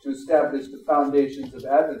to establish the foundations of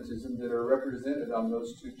Adventism that are represented on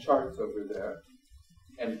those two charts over there.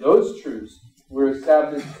 And those truths were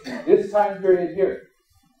established in this time period here,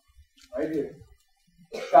 right here.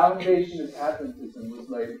 The foundation of Adventism was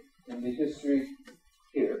laid in the history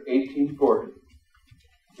here, 1840.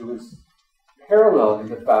 It was paralleling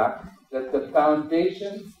the fact that the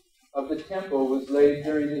foundation of the temple was laid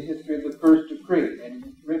during the history of the first decree.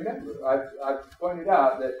 And remember, I've pointed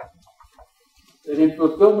out that in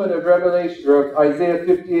fulfillment of Revelation, or of Isaiah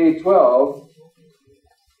 58:12,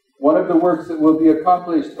 one of the works that will be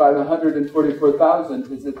accomplished by the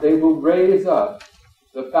 144,000 is that they will raise up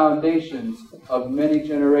the foundations of many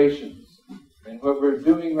generations. And what we're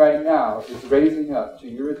doing right now is raising up to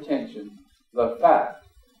your attention the fact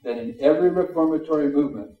that in every reformatory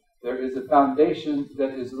movement, there is a foundation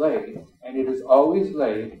that is laid, and it is always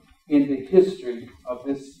laid in the history of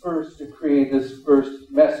this first decree, this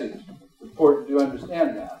first message. It's important to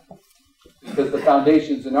understand that, because the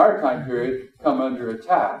foundations in our time period come under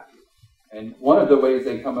attack. And one of the ways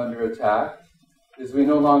they come under attack is we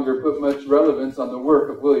no longer put much relevance on the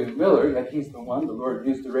work of William Miller, yet he's the one the Lord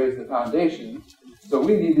used to raise the foundation. So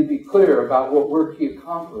we need to be clear about what work he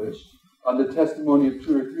accomplished on the testimony of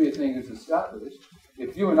two or three, a thing is established.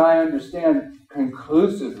 If you and I understand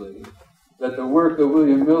conclusively that the work that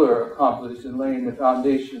William Miller accomplished in laying the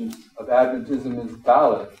foundation of Adventism is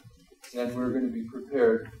valid, then we're going to be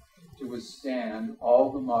prepared to withstand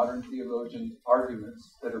all the modern theologian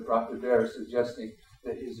arguments that are brought to bear suggesting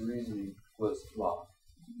that his reasoning was flawed.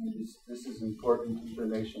 This is important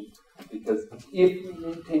information, because if we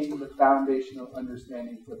maintain the foundational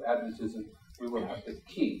understandings of Adventism, we will have the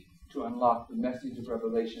key to unlock the message of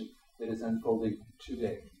Revelation that is unfolding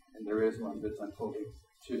today. And there is one that's unfolding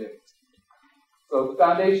today. So the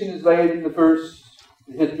foundation is laid in the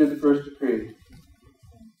history of the first decree.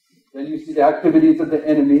 Then you see the activities of the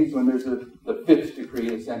enemies when there's the fifth decree,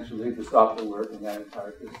 essentially, to stop the work in that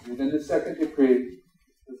entire history. Then the second decree,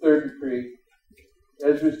 the third decree,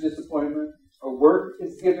 Ezra's disappointment. A work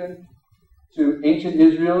is given to ancient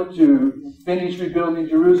Israel to finish rebuilding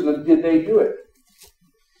Jerusalem. Did they do it?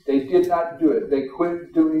 They did not do it. They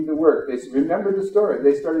quit doing the work. Remember the story.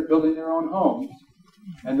 They started building their own homes,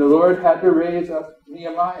 and the Lord had to raise up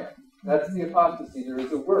Nehemiah. That's the apostasy. There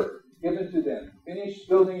is a work given to them. Finish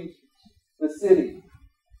building the city.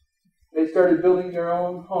 They started building their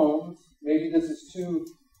own homes. Maybe this is too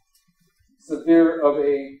severe of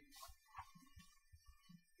a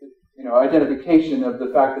identification of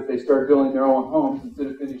the fact that they started building their own homes instead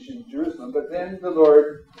of finishing Jerusalem. But then the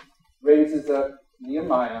Lord raises up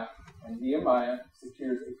Nehemiah, and Nehemiah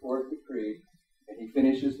secures a fourth decree, and he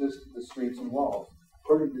finishes the streets and walls.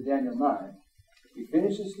 According to Daniel 9, he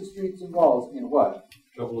finishes the streets and walls in what?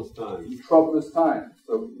 Troublous times. In troublous times.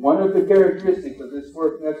 So one of the characteristics of this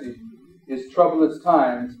fourth message is troublous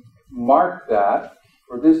times. Mark that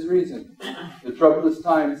for this reason. The troublous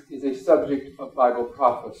times is a subject of Bible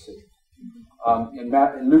prophecy.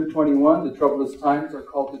 In Luke 21, the troublous times are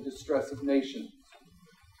called the distress of nations.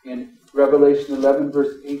 In Revelation 11,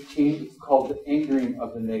 verse 18, it's called the angering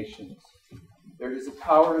of the nations. There is a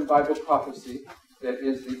power in Bible prophecy that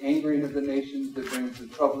is the angering of the nations that brings the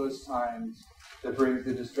troublous times, that brings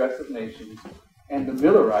the distress of nations. And the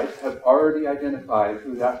Millerites have already identified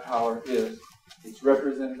who that power is. It's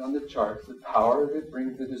represented on the chart. The power that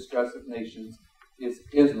brings the distress of nations is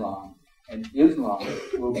Islam. And Islam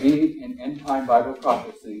will be in end-time Bible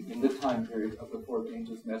prophecy in the time period of the fourth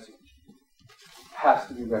angel's message. has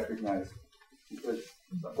to be recognized because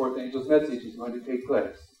the fourth angel's message is going to take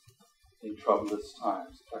place in troublous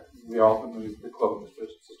times. In fact, we are all familiar with the quote,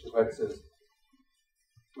 Sister White says,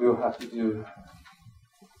 we will have to do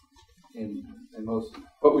in most,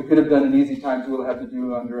 what we could have done in easy times, we'll have to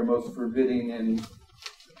do under a most forbidding and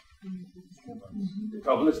the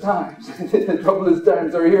troublous times. The troublous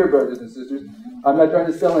times are here, brothers and sisters. I'm not trying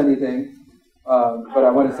to sell anything, but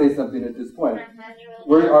I want to say something at this point.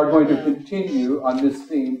 We are going to continue on this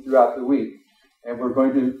theme throughout the week, and we're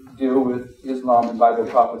going to deal with Islam and Bible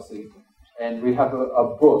prophecy. And we have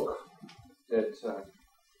a book that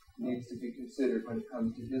needs to be considered when it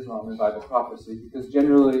comes to Islam and Bible prophecy, because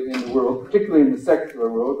generally in the world, particularly in the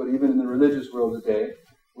secular world, but even in the religious world today,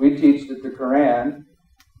 we teach that the Quran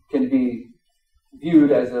can be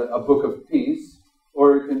viewed as a book of peace,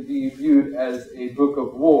 or it can be viewed as a book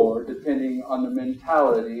of war, depending on the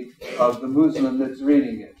mentality of the Muslim that's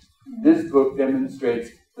reading it. This book demonstrates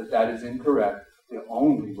that that is incorrect. The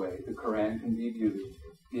only way the Quran can be viewed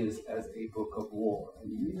is as a book of war.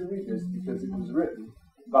 And you need to read this because it was written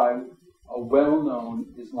by a well-known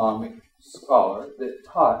Islamic scholar that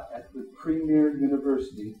taught at the premier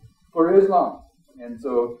university for Islam. And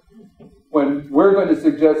so when we're going to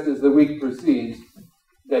suggest as the week proceeds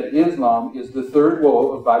that Islam is the third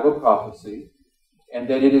woe of Bible prophecy and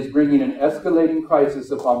that it is bringing an escalating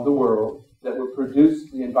crisis upon the world that will produce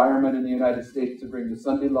the environment in the United States to bring the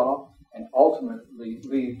Sunday law and ultimately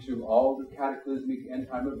lead to all the cataclysmic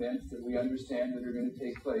end-time events that we understand that are going to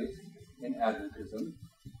take place in Adventism.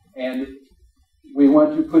 And we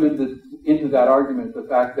want to put into that argument the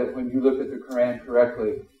fact that when you look at the Quran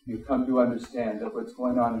correctly, you come to understand that what's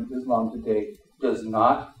going on in Islam today does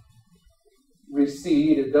not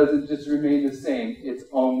recede. It doesn't just remain the same. It's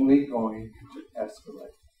only going to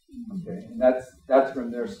escalate. Okay, and that's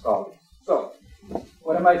from their scholars. So,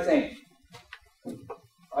 what am I saying?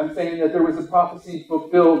 I'm saying that there was a prophecy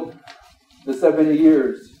fulfilled the 70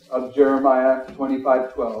 years of Jeremiah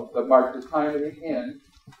 25:12 that marked the time of the end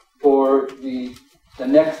for the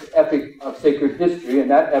next epic of sacred history, and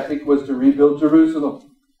that epic was to rebuild Jerusalem.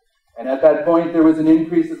 And at that point, there was an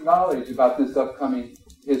increase of knowledge about this upcoming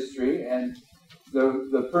history, and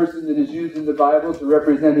the person that is used in the Bible to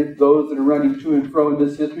represent those that are running to and fro in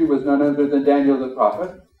this history was none other than Daniel the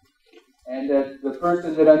prophet. And that the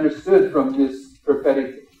person that understood from this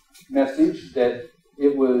prophetic message that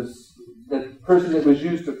it was the person that was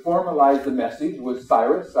used to formalize the message was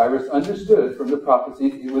Cyrus. Cyrus understood from the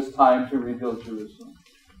prophecies it was time to rebuild Jerusalem.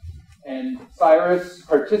 And Cyrus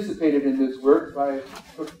participated in this work by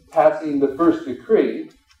passing the first decree,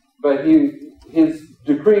 but his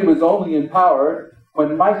decree was only empowered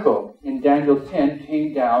when Michael in Daniel 10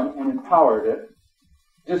 came down and empowered it,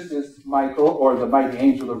 just as Michael, or the mighty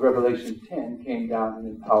angel of Revelation 10, came down and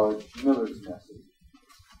empowered Miller's message.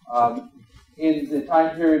 In the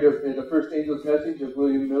time period of the first angel's message of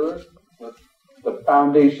William Miller, the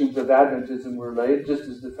foundations of Adventism were laid, just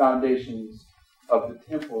as the foundations of the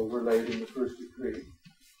temple were laid in the first decree.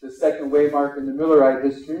 The second waymark in the Millerite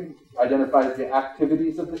history identifies the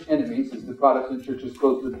activities of the enemies as the Protestant churches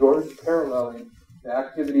closed the doors, paralleling the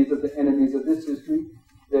activities of the enemies of this history,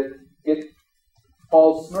 that it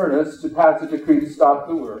falls Smyrnus to pass a decree to stop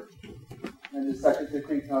the work. And the second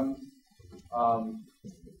decree comes.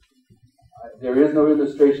 There is no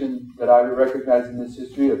illustration that I would recognize in this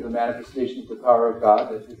history of the manifestation of the power of God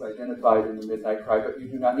that is identified in the midnight cry, but you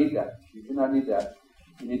do not need that. You do not need that.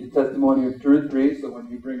 You need the testimony of 2 or 3, so when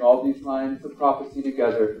you bring all these lines of prophecy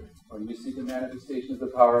together, when you see the manifestation of the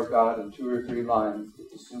power of God in 2 or 3 lines,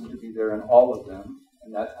 it's assumed to be there in all of them.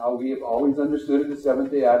 And that's how we have always understood it as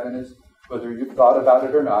Seventh-day Adventists, whether you've thought about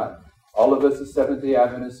it or not. All of us as Seventh-day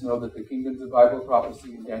Adventists know that the kingdoms of Bible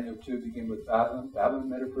prophecy in Daniel 2 begin with Babylon,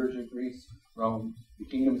 Medo-Persia, Greece, Rome. The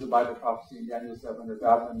kingdoms of Bible prophecy in Daniel 7 are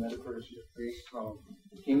Babylon, Medo-Persia, Greece, Rome.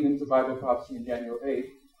 The kingdoms of Bible prophecy in Daniel 8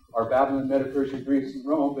 are Babylon, Medo-Persia, Greece, and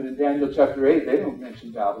Rome. But in Daniel chapter 8, they don't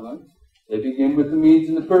mention Babylon. They begin with the Medes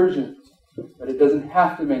and the Persians. But it doesn't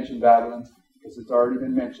have to mention Babylon because it's already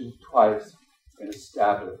been mentioned twice and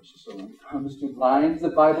established. So when it comes to lines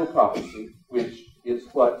of Bible prophecy, which is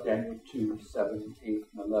what Daniel 2, 7, 8,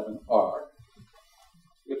 and 11 are,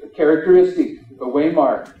 if a characteristic, if a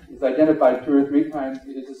waymark is identified 2 or 3 times,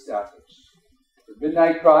 it is established. The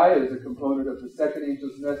midnight cry is a component of the second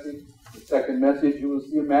angel's message. The second message, you will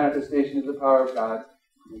see a manifestation of the power of God.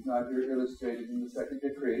 It is not here illustrated in the second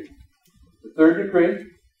decree. The third decree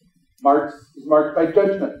is marked by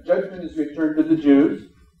judgment. Judgment is returned to the Jews.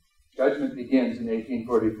 Judgment begins in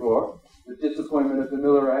 1844. The disappointment of the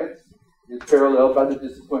Millerites is paralleled by the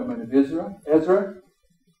disappointment of Ezra.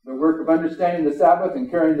 the work of understanding the Sabbath and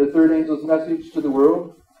carrying the third angel's message to the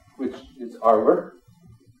world, which is our work,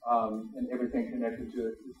 and everything connected to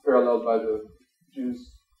it, is paralleled by the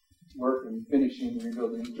Jews' work in finishing and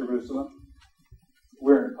rebuilding Jerusalem.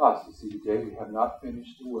 We're in apostasy today. We have not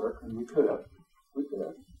finished the work, and we could have. We could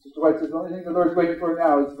have. Sister White says the only thing the Lord's waiting for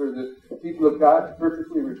now is for the people of God to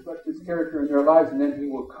perfectly reflect His character in their lives, and then He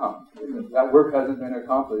will come. If that work hasn't been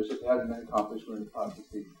accomplished, if it hasn't been accomplished, we're in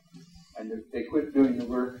apostasy. And if they quit doing the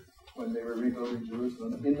work when they were rebuilding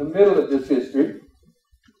Jerusalem. In the middle of this history,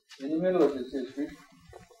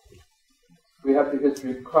 we have the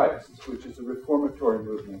history of Christ, which is a reformatory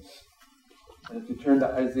movement. And if you turn to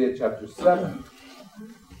Isaiah chapter 7,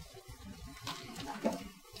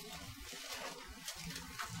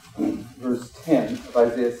 verse 10 of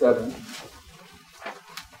Isaiah 7,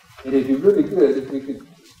 it'd be really good if we could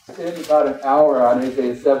spend about an hour on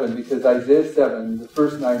Isaiah 7, because Isaiah 7, the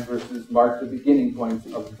first 9 verses, mark the beginning points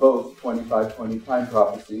of both 25-20 time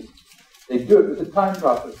prophecies. They do it with a time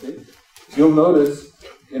prophecy. You'll notice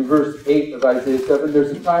in verse 8 of Isaiah 7,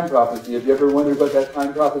 there's a time prophecy. Have you ever wondered what that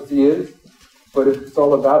time prophecy is? What it's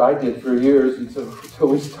all about? I did for years until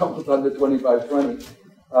we stumbled on the 25-20.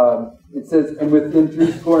 It says, and within 3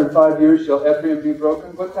 and 5 years shall Ephraim be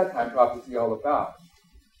broken. What's that time prophecy all about?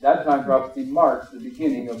 That time prophecy marks the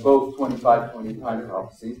beginning of both 25-20 time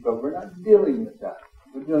prophecies, but we're not dealing with that.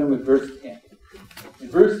 We're dealing with verse 10. In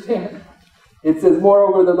verse 10, it says,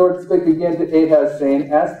 moreover, the Lord spake again to Ahaz,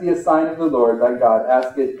 saying, ask thee a sign of the Lord thy God.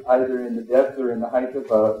 Ask it either in the depth or in the height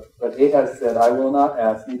above. But Ahaz said, I will not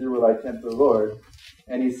ask, neither will I tempt the Lord.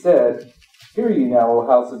 And he said, hear ye now, O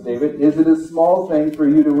house of David, is it a small thing for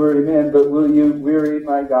you to weary men, but will you weary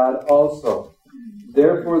my God also?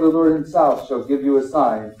 Therefore the Lord himself shall give you a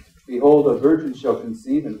sign. Behold, a virgin shall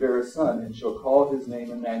conceive and bear a son, and shall call his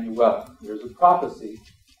name Emmanuel. There's a prophecy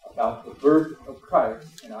about the birth of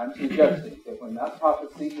Christ, and I'm suggesting that when that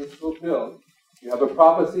prophecy is fulfilled, you have a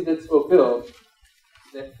prophecy that's fulfilled,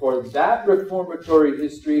 that for that reformatory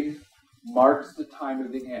history marks the time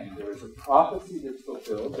of the end. There is a prophecy that's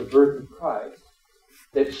fulfilled, the birth of Christ,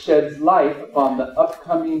 that sheds light upon the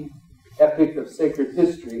upcoming epic of sacred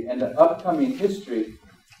history, and the upcoming history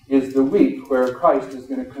is the week where Christ is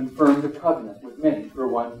going to confirm the covenant with many for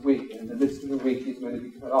 1 week, and in the midst of the week he's going to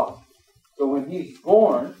be cut off. So when he's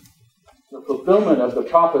born, the fulfillment of the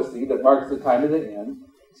prophecy that marks the time of the end,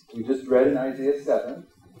 we just read in Isaiah 7,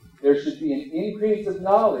 there should be an increase of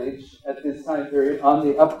knowledge at this time period on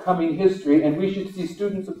the upcoming history, and we should see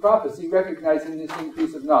students of prophecy recognizing this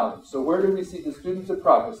increase of knowledge. So where do we see the students of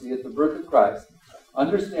prophecy at the birth of Christ,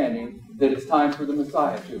 understanding that it's time for the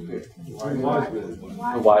Messiah to appear?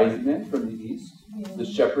 The wise men from the east, the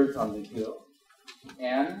shepherds on the hill,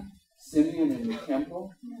 and Simeon in the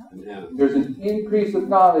temple. There's an increase of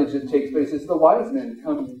knowledge that takes place as the wise men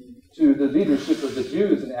come to the leadership of the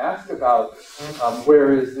Jews and ask about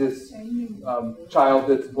where is this child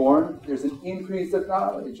that's born. There's an increase of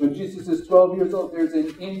knowledge. When Jesus is 12 years old, there's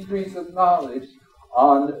an increase of knowledge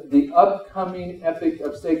on the upcoming epic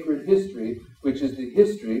of sacred history, which is the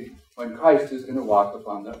history when Christ is going to walk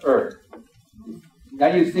upon the earth. Now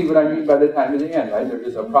you see what I mean by the time of the end, right? There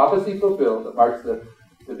is a prophecy fulfilled that marks the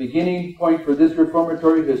beginning point for this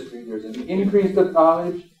reformatory history. There's an increase of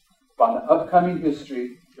knowledge on the upcoming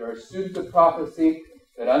history. There are students of prophecy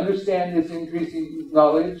that understand this increasing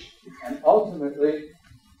knowledge, and ultimately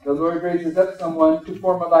the Lord raises up someone to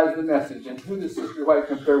formalize the message. And who does Sister White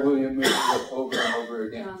compare William Mary with over and over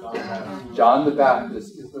again? John the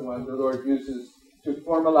Baptist is the one the Lord uses to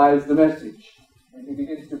formalize the message. And he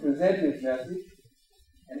begins to present his message.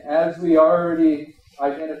 And as we already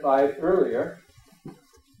identified earlier,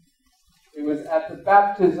 it was at the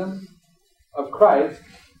baptism of Christ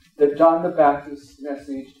that John the Baptist's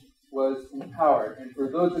message was empowered. And for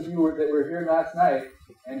those of you that were here last night,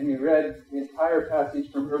 and we read the entire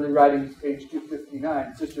passage from Early Writings, page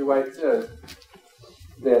 259, Sister White says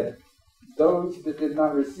that those that did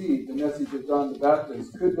not receive the message of John the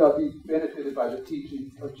Baptist could not be benefited by the teaching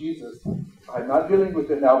of Jesus. I'm not dealing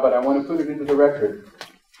with it now, but I want to put it into the record.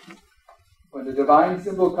 When the divine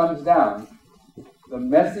symbol comes down, the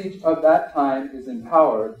message of that time is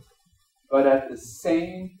empowered, but at the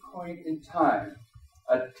same point in time,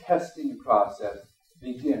 a testing process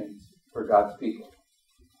begins for God's people.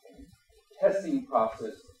 Testing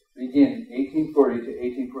process began 1840 to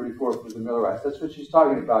 1844 for the Millerites. That's what she's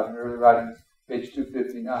talking about in Early Writings, page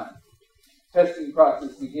 259. Testing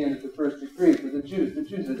process began at the first decree for the Jews. The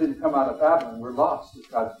Jews that didn't come out of Babylon were lost as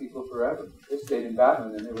God's people forever. They stayed in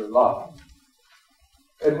Babylon and they were lost.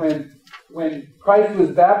 And when Christ was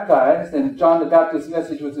baptized and John the Baptist's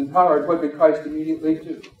message was empowered, what did Christ immediately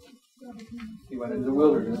do? He went into the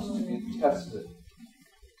wilderness to be tested.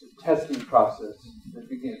 It's a testing process that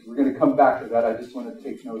begins. We're going to come back to that. I just want to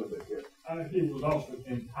take note of it here. He was also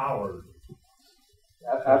empowered.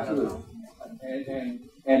 Absolutely.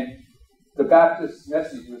 And the Baptist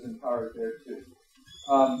message was empowered there too.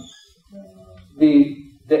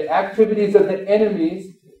 The activities of the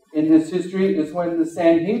enemies in this history is when the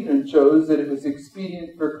Sanhedrin chose that it was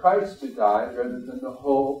expedient for Christ to die rather than the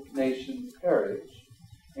whole nation perish.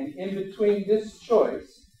 And in between this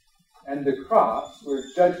choice and the cross, where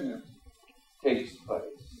judgment takes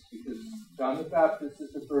place, because John the Baptist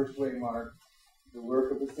is the first waymark, the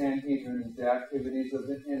work of the Sanhedrin is the activities of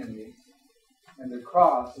the enemies, and the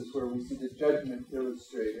cross is where we see the judgment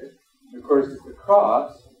illustrated. And of course, at the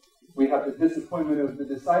cross, we have the disappointment of the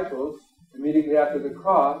disciples. Immediately after the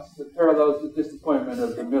cross, that parallels the disappointment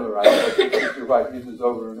of the Millerites, that Mr. White uses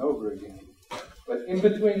over and over again. But in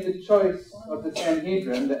between the choice of the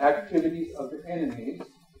Sanhedrin, the activities of the enemies,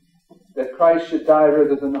 that Christ should die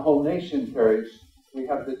rather than the whole nation perish, we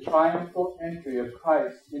have the triumphal entry of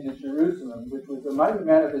Christ into Jerusalem, which was a mighty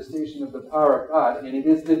manifestation of the power of God, and it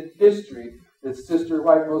is the history that Sister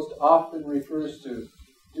White most often refers to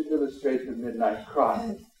illustrate the midnight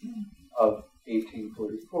cry of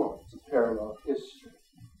 1844. It's a parallel history.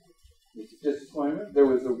 It's a disappointment. There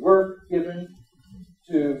was a work given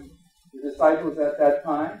to the disciples at that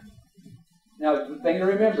time. Now, the thing to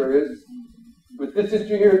remember is, with this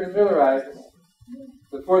history here in the Millerites,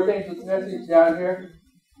 the fourth angel's message down here,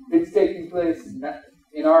 it's taking place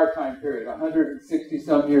in our time period,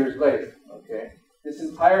 160-some years later. Okay, this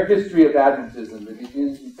entire history of Adventism that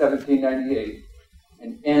begins in 1798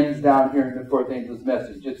 and ends down here in the fourth angel's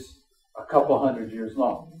message. It's a couple hundred years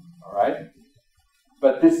long. All right,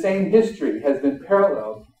 but this same history has been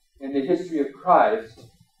paralleled in the history of Christ,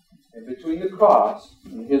 and between the cross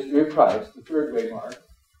and the history of Christ, the third waymark,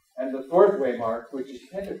 and the fourth waymark, which is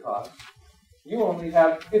Pentecost. You only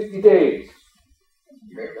have 50 days.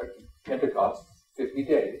 Pentecost, 50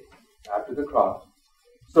 days after the cross.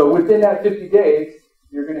 So within that 50 days,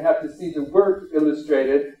 you're going to have to see the work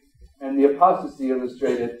illustrated and the apostasy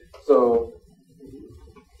illustrated. So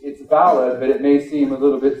it's valid, but it may seem a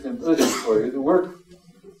little bit simplistic for you. The work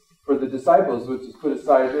for the disciples was to put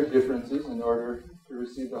aside their differences in order to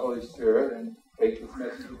receive the Holy Spirit and take this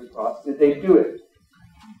message of the cross. Did they do it?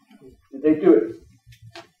 Did they do it?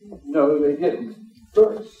 No, they didn't.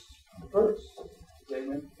 First, they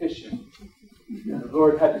went fishing. And the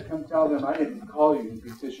Lord had to come tell them, I didn't call you to be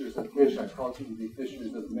fishers of fish, I called you to be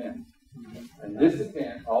fishers of men. And this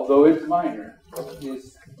event, although it's minor,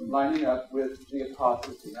 is lining up with the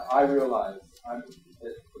apostasy. Now, I realize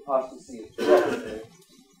that apostasy is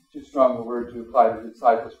too strong a word to apply to the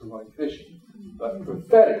disciples for going fishing. But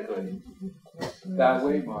prophetically, that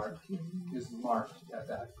waymark is marked at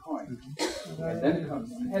that point. And then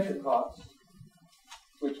comes Pentecost,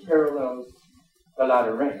 which parallels the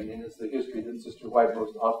latter rain, and it's the history that Sister White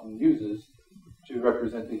most often uses to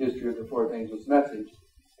represent the history of the fourth angel's message.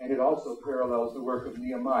 And it also parallels the work of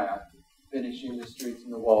Nehemiah, finishing the streets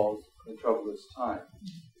and the walls in troublous time.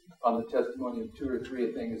 On the testimony of 2 or 3,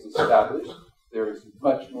 a thing is established. There is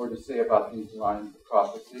much more to say about these lines of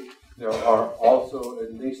prophecy. There are also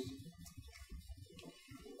at least,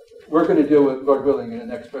 we're going to deal with, Lord willing, in the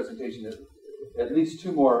next presentation, at least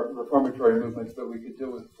 2 more reformatory movements, but we could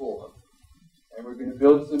deal with 4. And we're going to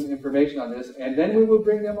build some information on this, and then we will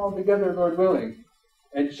bring them all together, Lord willing,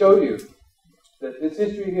 and show you that this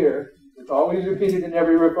history here, it's always repeated in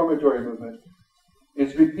every reformatory movement,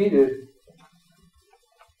 is repeated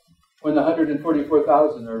when the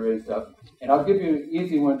 144,000 are raised up. And I'll give you an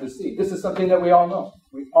easy one to see. This is something that we all know.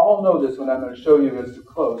 We all know this when I'm going to show you as to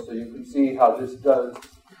close, so you can see how this does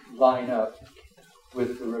line up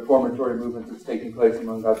with the reformatory movement that's taking place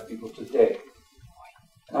among God's people today.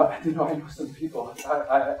 Now, I know some people.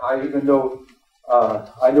 I even know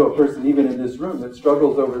I know a person even in this room that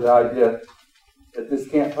struggles over the idea that this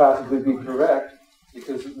can't possibly be correct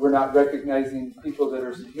because we're not recognizing people that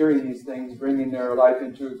are hearing these things, bringing their life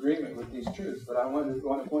into agreement with these truths. But I want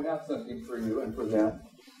to point out something for you and for them,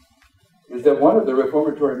 is that one of the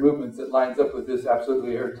reformatory movements that lines up with this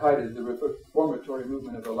absolutely airtight is the reformatory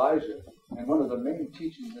movement of Elijah. And one of the main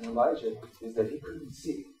teachings in Elijah is that he couldn't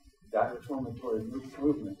see that reformatory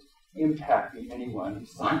movement impacting anyone.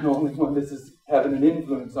 He's the only one this is having an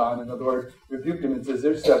influence on, and the Lord rebuked him and says,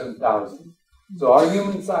 there's 7,000. So our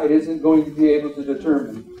human sight isn't going to be able to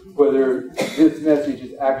determine whether this message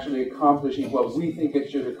is actually accomplishing what we think it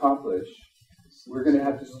should accomplish. We're going to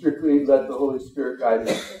have to strictly let the Holy Spirit guide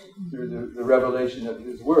us through the revelation of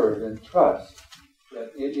His Word and trust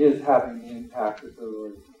that it is having the impact that the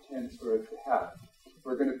Lord intends for it to have.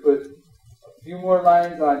 we're going to put a few more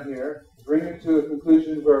lines on here, bring it to a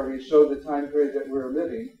conclusion where we show the time period that we're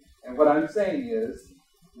living. And what I'm saying is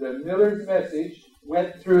that Miller's message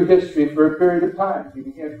went through history for a period of time. He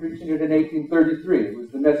began preaching it in 1833. It was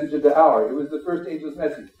the message of the hour. It was the first angel's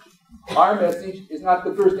message. Our message is not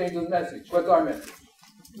the first angel's message. What's our message?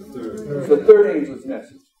 It's the third angel's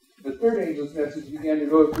message. The third angel's message began to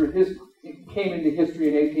go through history. It came into history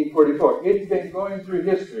in 1844. It's been going through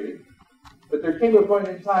history, but there came a point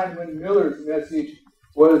in time when Miller's message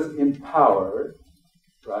was empowered,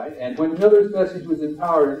 right? And when Miller's message was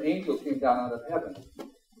empowered, an angel came down out of heaven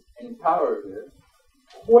and empowered it.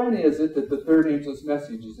 When is it that the third angel's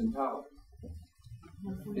message is empowered?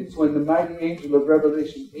 It's when the mighty angel of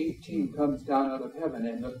Revelation 18 comes down out of heaven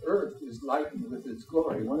and the earth is lightened with its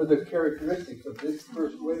glory. One of the characteristics of this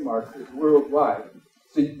first waymark is worldwide.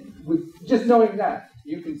 So with just knowing that,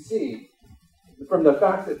 you can see from the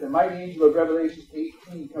fact that the mighty angel of Revelation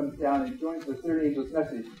 18 comes down and joins the third angel's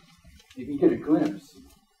message, you can get a glimpse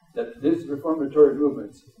that this reformatory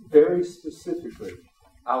movement very specifically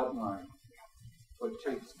outline what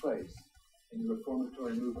takes place in the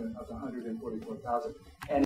reformatory movement of the 144,000. And